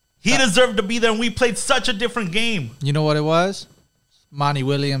 He deserved to be there, and we played such a different game. You know what it was? Monty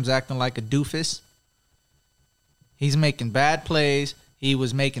Williams acting like a doofus. He's making bad plays. He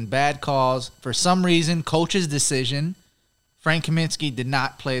was making bad calls. For some reason, coach's decision, Frank Kaminsky did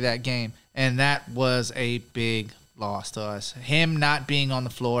not play that game. And that was a big loss to us. Him not being on the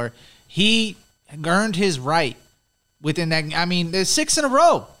floor. He earned his right within that. I mean, there's 6 in a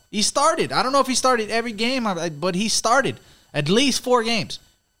row. He started. I don't know if he started every game, but he started at least 4 games.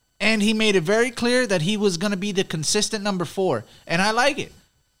 And he made it very clear that he was going to be the consistent number 4. And I like it.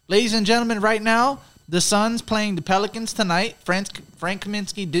 Ladies and gentlemen, right now, the Suns playing the Pelicans tonight. Frank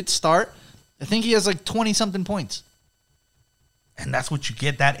Kaminsky did start. I think he has like 20-something points. And that's what you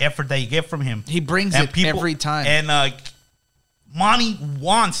get, that effort that you get from him. He brings it every time. And Monty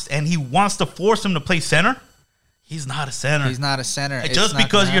wants to force him to play center. He's not a center. He's not a center. Just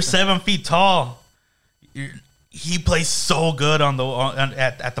because you're 7 feet tall, he plays so good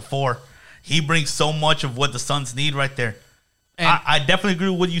at the 4. He brings so much of what the Suns need right there. And I definitely agree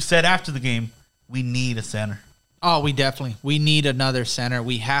with what you said after the game. We need a center. Oh, we need another center.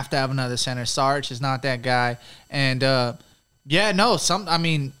 We have to have another center. Sarge is not that guy. And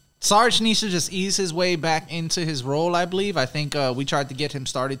Sarge needs to just ease his way back into his role, I believe. I think we tried to get him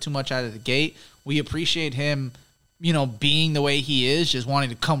started too much out of the gate. We appreciate him, being the way he is, just wanting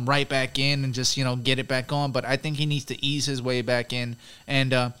to come right back in and just, get it back on. But I think he needs to ease his way back in,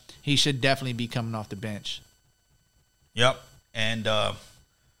 and he should definitely be coming off the bench. Yep. And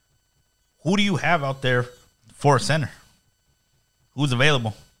who do you have out there for a center? Who's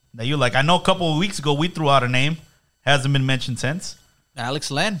available? That you like? I know a couple of weeks ago we threw out a name. Hasn't been mentioned since.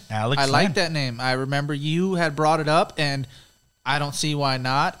 Alex Len. I like that name. I remember you had brought it up, and I don't see why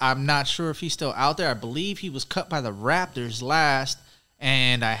not. I'm not sure if he's still out there. I believe he was cut by the Raptors last,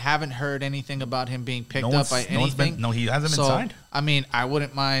 and I haven't heard anything about him being picked up by anything. He hasn't been signed. I mean, I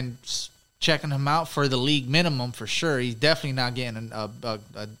wouldn't mind checking him out for the league minimum for sure. He's definitely not getting a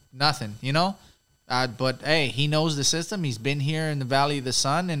nothing, But, hey, he knows the system. He's been here in the Valley of the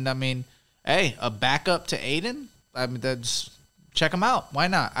Sun, and, a backup to Aiden, that's check him out. Why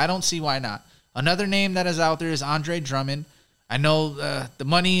not? I don't see why not. Another name that is out there is Andre Drummond. I know the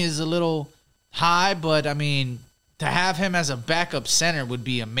money is a little high, but, to have him as a backup center would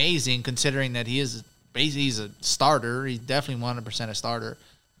be amazing considering that he's a starter. He's definitely 100% a starter.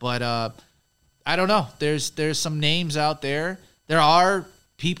 But I don't know. There's some names out there. There are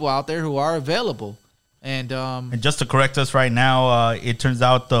people out there who are available. And just to correct us right now, it turns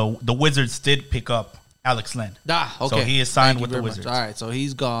out the Wizards did pick up Alex Len. Okay. So he is signed with the Wizards. All right, so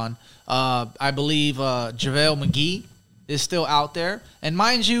he's gone. I believe JaVale McGee is still out there. And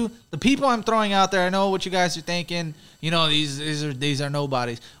mind you, the people I'm throwing out there, I know what you guys are thinking. You know, these are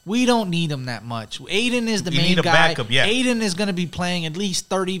nobodies. We don't need them that much. Aiden is the main guy. Backup, yeah. Aiden is going to be playing at least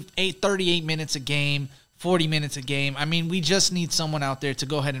 38 minutes a game, 40 minutes a game. I mean, we just need someone out there to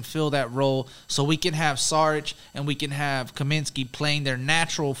go ahead and fill that role so we can have Sarge and we can have Kaminsky playing their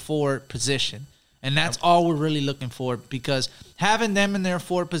natural forward position. And that's all we're really looking for, because having them in their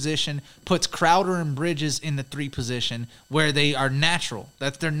forward position puts Crowder and Bridges in the 3 position where they are natural.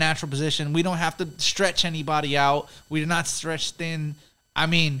 That's their natural position. We don't have to stretch anybody out. We're not stretched thin. I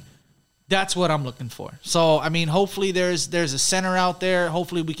mean, that's what I'm looking for. So, I mean, hopefully there's a center out there.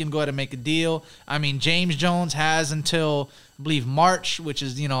 Hopefully we can go ahead and make a deal. I mean, James Jones has until, I believe, March, which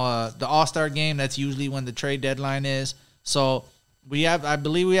is, the All-Star game. That's usually when the trade deadline is. So, I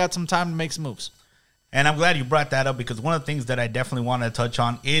believe we have some time to make some moves. And I'm glad you brought that up, because one of the things that I definitely want to touch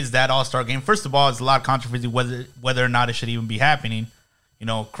on is that All-Star game. First of all, it's a lot of controversy whether or not it should even be happening.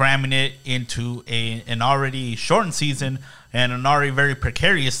 Cramming it into an already shortened season and an already very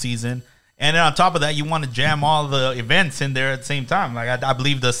precarious season. And then on top of that, you want to jam all the events in there at the same time. Like I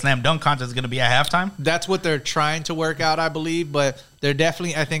believe the slam dunk contest is going to be at halftime. That's what they're trying to work out, I believe. But they're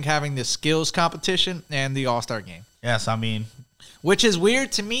definitely, I think, having the skills competition and the All-Star game. Yes, I mean. Which is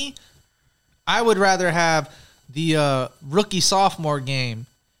weird to me. I would rather have the rookie-sophomore game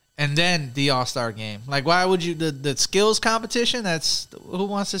and then the All-Star game. Like, why would you – the skills competition, who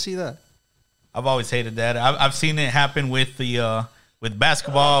wants to see that? I've always hated that. I've seen it happen with the with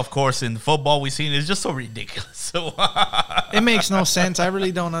basketball, of course. In football, we've seen it. It's just so ridiculous. So it makes no sense. I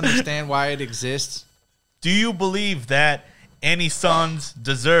really don't understand why it exists. Do you believe that any Suns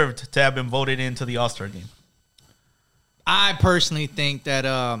deserved to have been voted into the All-Star game? I personally think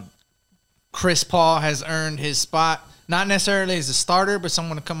that Chris Paul has earned his spot, not necessarily as a starter, but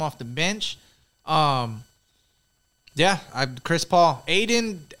someone to come off the bench. Chris Paul.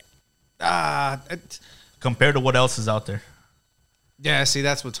 Aiden, compared to what else is out there. Yeah, see,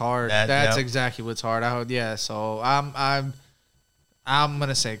 that's what's hard. That's exactly what's hard. So I'm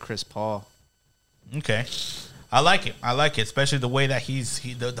gonna say Chris Paul. Okay. I like it, especially the way that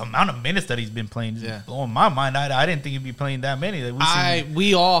the amount of minutes that he's been playing is blowing my mind. I didn't think he'd be playing that many.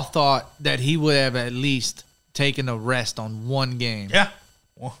 We all thought that he would have at least taken a rest on one game. Yeah.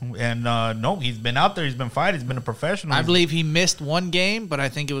 And no, he's been out there. He's been fighting. He's been a professional. I believe he missed one game, but I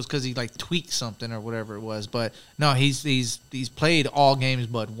think it was because he tweaked something or whatever it was. But no, he's played all games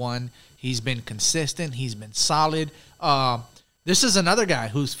but one. He's been consistent. He's been solid. This is another guy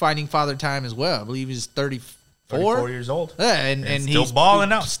who's fighting father time as well. I believe he's 34 years old. Yeah, and still he's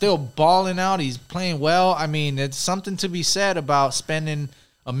balling out. Still balling out. He's playing well. I mean, it's something to be said about spending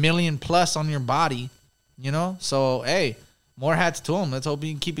 $1 million plus on your body. So hey. More hats to him. Let's hope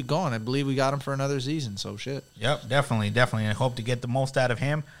he can keep it going. I believe we got him for another season, so shit. Yep, definitely. I hope to get the most out of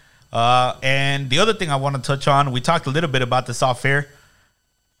him. And the other thing I want to touch on, we talked a little bit about this off air.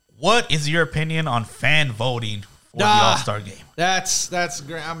 What is your opinion on fan voting for the All-Star game? That's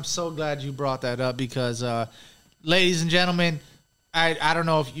great. I'm so glad you brought that up because, ladies and gentlemen, I don't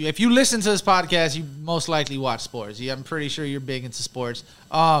know if you listen to this podcast, you most likely watch sports. I'm pretty sure you're big into sports.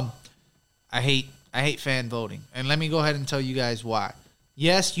 I hate fan voting. And let me go ahead and tell you guys why.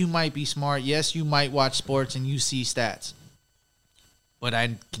 Yes, you might be smart. Yes, you might watch sports and you see stats. But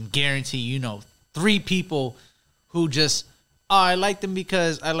I can guarantee 3 people who just, I like them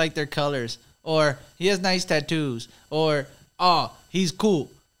because I like their colors. Or he has nice tattoos. Or, he's cool.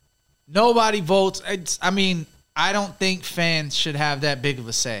 Nobody votes. I don't think fans should have that big of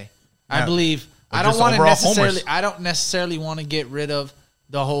a say. Yeah. I believe, I don't necessarily want to get rid of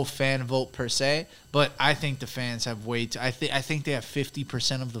the whole fan vote per se, but I think the fans have I think they have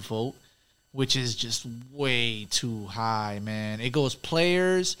 50% of the vote, which is just way too high, man. It goes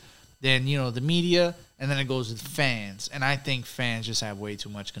players, then the media, and then it goes with fans. And I think fans just have way too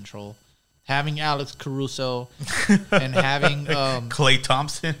much control. Having Alex Caruso and having Klay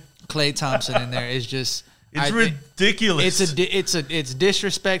Thompson in there is just ridiculous. It's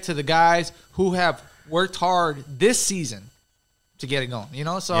disrespect to the guys who have worked hard this season to get it going,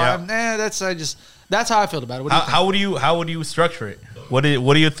 So that's how I feel about it. What do you think? How would you structure it? What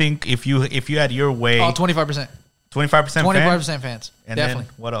do you think if you had your way? 25%. 25% fans. And definitely.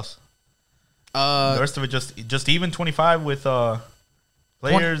 Then what else? The rest of it just even 25 with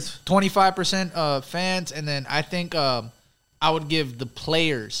players. 25% fans, and then I think I would give the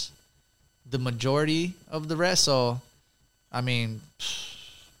players the majority of the rest. So, I'll give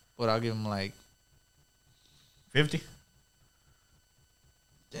them like 50.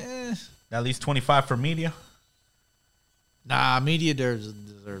 At least 25 for media. Nah, media deserves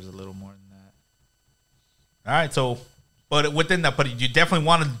a little more than that. All right, so But within that, but you definitely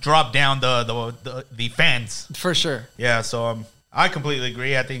want to drop down the fans. For sure. Yeah, so I completely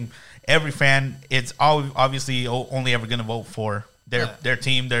agree. I think every fan, it's obviously only ever going to vote for their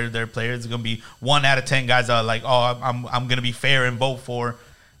team, their players. It's going to be 1 out of 10 guys that are like, oh, I'm going to be fair and vote for,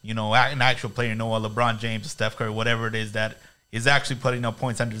 you know, an actual player, LeBron James, Steph Curry, whatever it is that is actually putting up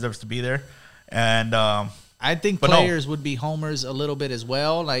points and deserves to be there. And I think players would be homers a little bit as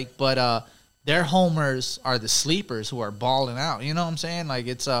well, but their homers are the sleepers who are balling out. You know what I'm saying? Like,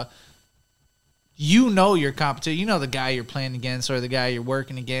 it's your competition. You know the guy you're playing against or the guy you're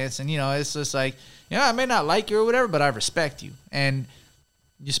working against. And, it's just like, I may not like you or whatever, but I respect you. And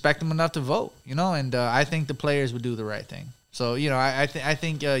you respect them enough to vote, And I think the players would do the right thing. So, I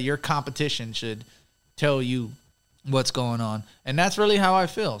think your competition should tell you what's going on. And that's really how I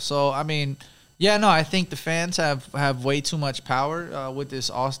feel. So, I mean, I think the fans have way too much power with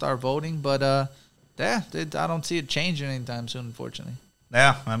this all-star voting, but I don't see it changing anytime soon, unfortunately.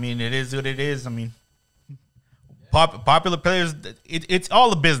 Yeah, I mean, it is what it is. I mean, popular players, it's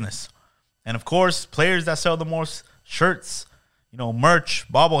all a business. And, of course, players that sell the most shirts, merch,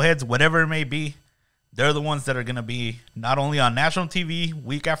 bobbleheads, whatever it may be, they're the ones that are going to be not only on national TV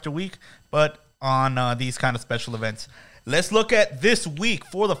week after week, but on these kind of special events. Let's look at this week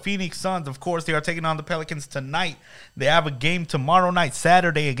for the Phoenix Suns. Of course, they are taking on the Pelicans tonight. They have a game tomorrow night,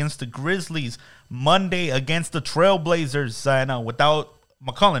 Saturday, against the Grizzlies. Monday against the Trailblazers. And without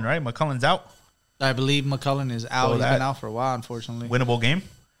McCollum, right? McCollum's out. I believe McCollum is out. He's been out for a while, unfortunately. Winnable game.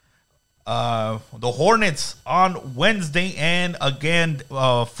 The Hornets on Wednesday and again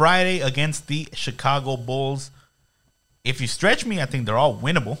Friday against the Chicago Bulls. If you stretch me, I think they're all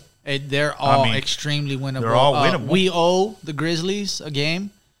winnable. They're all extremely winnable. They're all winnable. We owe the Grizzlies a game.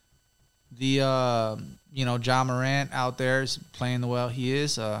 The Ja Morant out there is playing the well he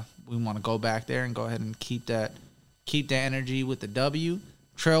is. We want to go back there and go ahead and keep that energy with the W.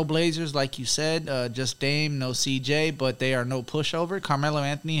 Trailblazers, like you said, just Dame, no CJ, but they are no pushover. Carmelo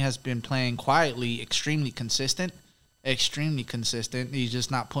Anthony has been playing quietly, extremely consistent. He's just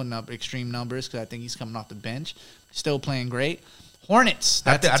not putting up extreme numbers because I think he's coming off the bench. Still playing great. Hornets.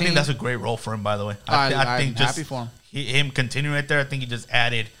 I think that's a great role for him, by the way. I think I'm happy for him. Him continuing right there, I think he just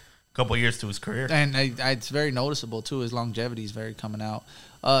added a couple of years to his career. And it's very noticeable, too. His longevity is very coming out.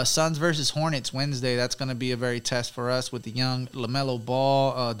 Suns versus Hornets Wednesday. That's going to be a very test for us with the young LaMelo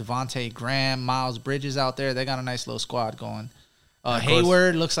Ball, Devontae Graham, Miles Bridges out there. They got a nice little squad going.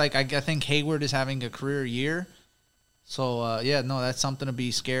 Hayward looks like I think Hayward is having a career year. So, that's something to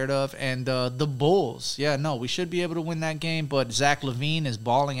be scared of. And the Bulls, we should be able to win that game, but Zach LaVine is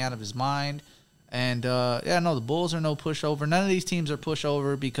balling out of his mind. And, the Bulls are no pushover. None of these teams are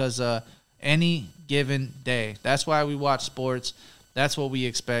pushover because any given day. That's why we watch sports. That's what we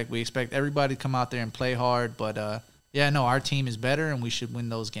expect. We expect everybody to come out there and play hard. But, our team is better, and we should win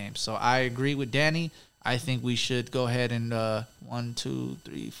those games. So I agree with Danny. I think we should go ahead and 1, 2,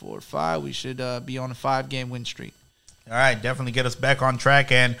 3, 4, 5. We should be on a 5-game win streak. All right, definitely get us back on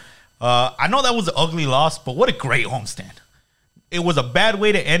track. And I know that was an ugly loss, but what a great homestand. It was a bad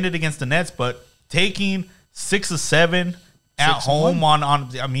way to end it against the Nets, but taking 6 of 7 at home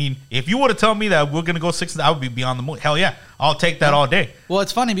I mean, if you would have told me that we're going to go 6, I would be beyond the moon. Hell yeah, I'll take that all day. Well,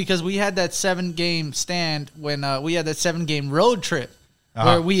 it's funny because we had that 7-game stand when we had that 7-game road trip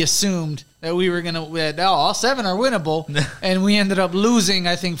where we assumed that we were going to all 7 are winnable, and we ended up losing,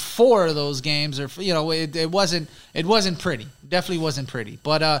 I think, 4 of those games. Or it wasn't pretty. Definitely wasn't pretty.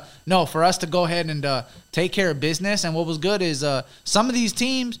 But no, for us to go ahead and take care of business, and what was good is some of these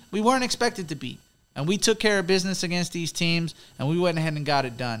teams we weren't expected to beat, and we took care of business against these teams, and we went ahead and got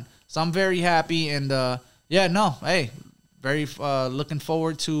it done. So I'm very happy, and very looking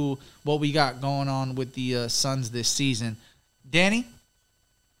forward to what we got going on with the Suns this season. Danny?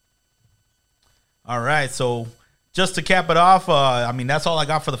 All right, so just to cap it off, that's all I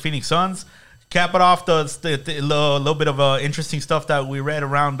got for the Phoenix Suns. Cap it off the little bit of interesting stuff that we read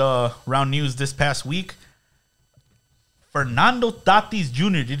around news this past week. Fernando Tatis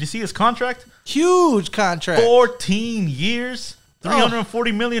Jr., did you see his contract? Huge contract. 14 years,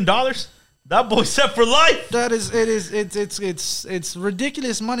 $340 million. That boy's set for life. It's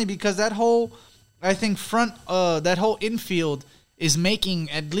ridiculous money because that whole, I think, that whole infield is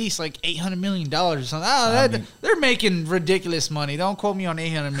making at least like $800 million or something. They're making ridiculous money. Don't quote me on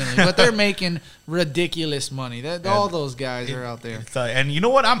 $800 million, but they're making ridiculous money. All those guys are out there. And you know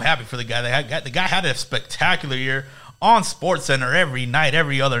what? I'm happy for the guy. The guy had a spectacular year on SportsCenter every night,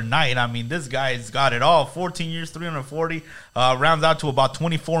 every other night. I mean, this guy's got it all. 14 years, 340, rounds out to about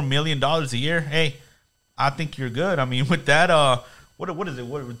 $24 million a year. Hey, I think you're good. I mean, with that, what is it?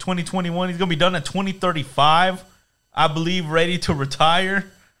 2021, he's going to be done at 2035. I believe, ready to retire.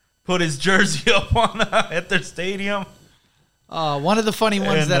 Put his jersey up on at their stadium. One of the funny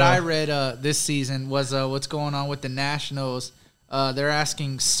ones that I read this season was what's going on with the Nationals. They're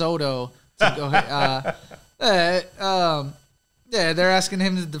asking Soto to go ahead. They're asking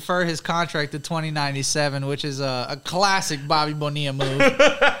him to defer his contract to 2097, which is a classic Bobby Bonilla move.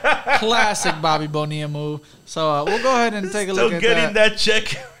 Classic Bobby Bonilla move. So we'll go ahead and take a look at that. Still getting that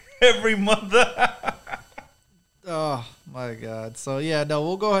check every month. Oh, my God. So,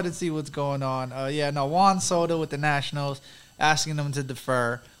 we'll go ahead and see what's going on. Juan Soto with the Nationals asking them to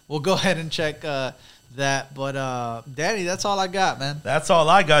defer. We'll go ahead and check that. But, Danny, that's all I got, man. That's all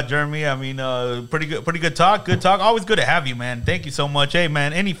I got, Jeremy. I mean, pretty good talk. Good talk. Always good to have you, man. Thank you so much. Hey,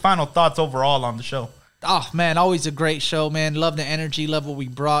 man, any final thoughts overall on the show? Oh, man, always a great show, man. Love the energy, love what we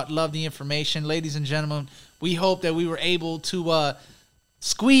brought, love the information. Ladies and gentlemen, we hope that we were able to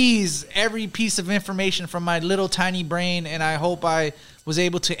squeeze every piece of information from my little tiny brain, and I hope I was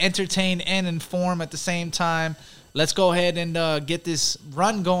able to entertain and inform at the same time. Let's go ahead and get this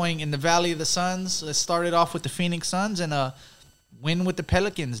run going in the Valley of the Suns. Let's start it off with the Phoenix Suns and win with the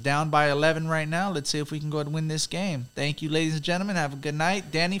Pelicans. Down by 11 right now. Let's see if we can go ahead and win this game. Thank you, ladies and gentlemen. Have a good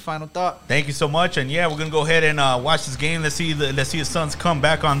night. Danny, final thought. Thank you so much. And, we're going to go ahead and watch this game. Let's see the Suns come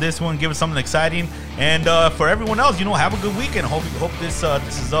back on this one, give us something exciting. And for everyone else, have a good weekend. Hope this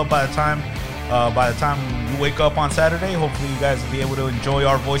is up by the time you wake up on Saturday. Hopefully you guys will be able to enjoy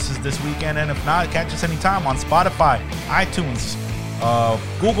our voices this weekend. And if not, catch us anytime on Spotify, iTunes,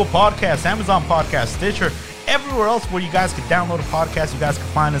 Google Podcasts, Amazon Podcasts, Stitcher, everywhere else where you guys can download a podcast. You guys can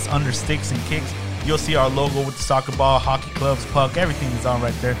find us under Sticks and Kicks. You'll see our logo with the soccer ball, hockey clubs, puck, everything is on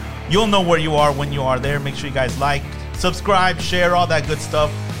right there. You'll know where you are when you are there. Make sure you guys like, subscribe, share, all that good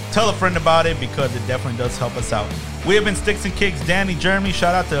stuff. Tell a friend about it because it definitely does help us out. We have been Sticks and Kicks. Danny, Jeremy,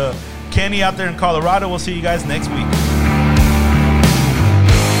 shout out to Kenny out there in Colorado. We'll see you guys next week.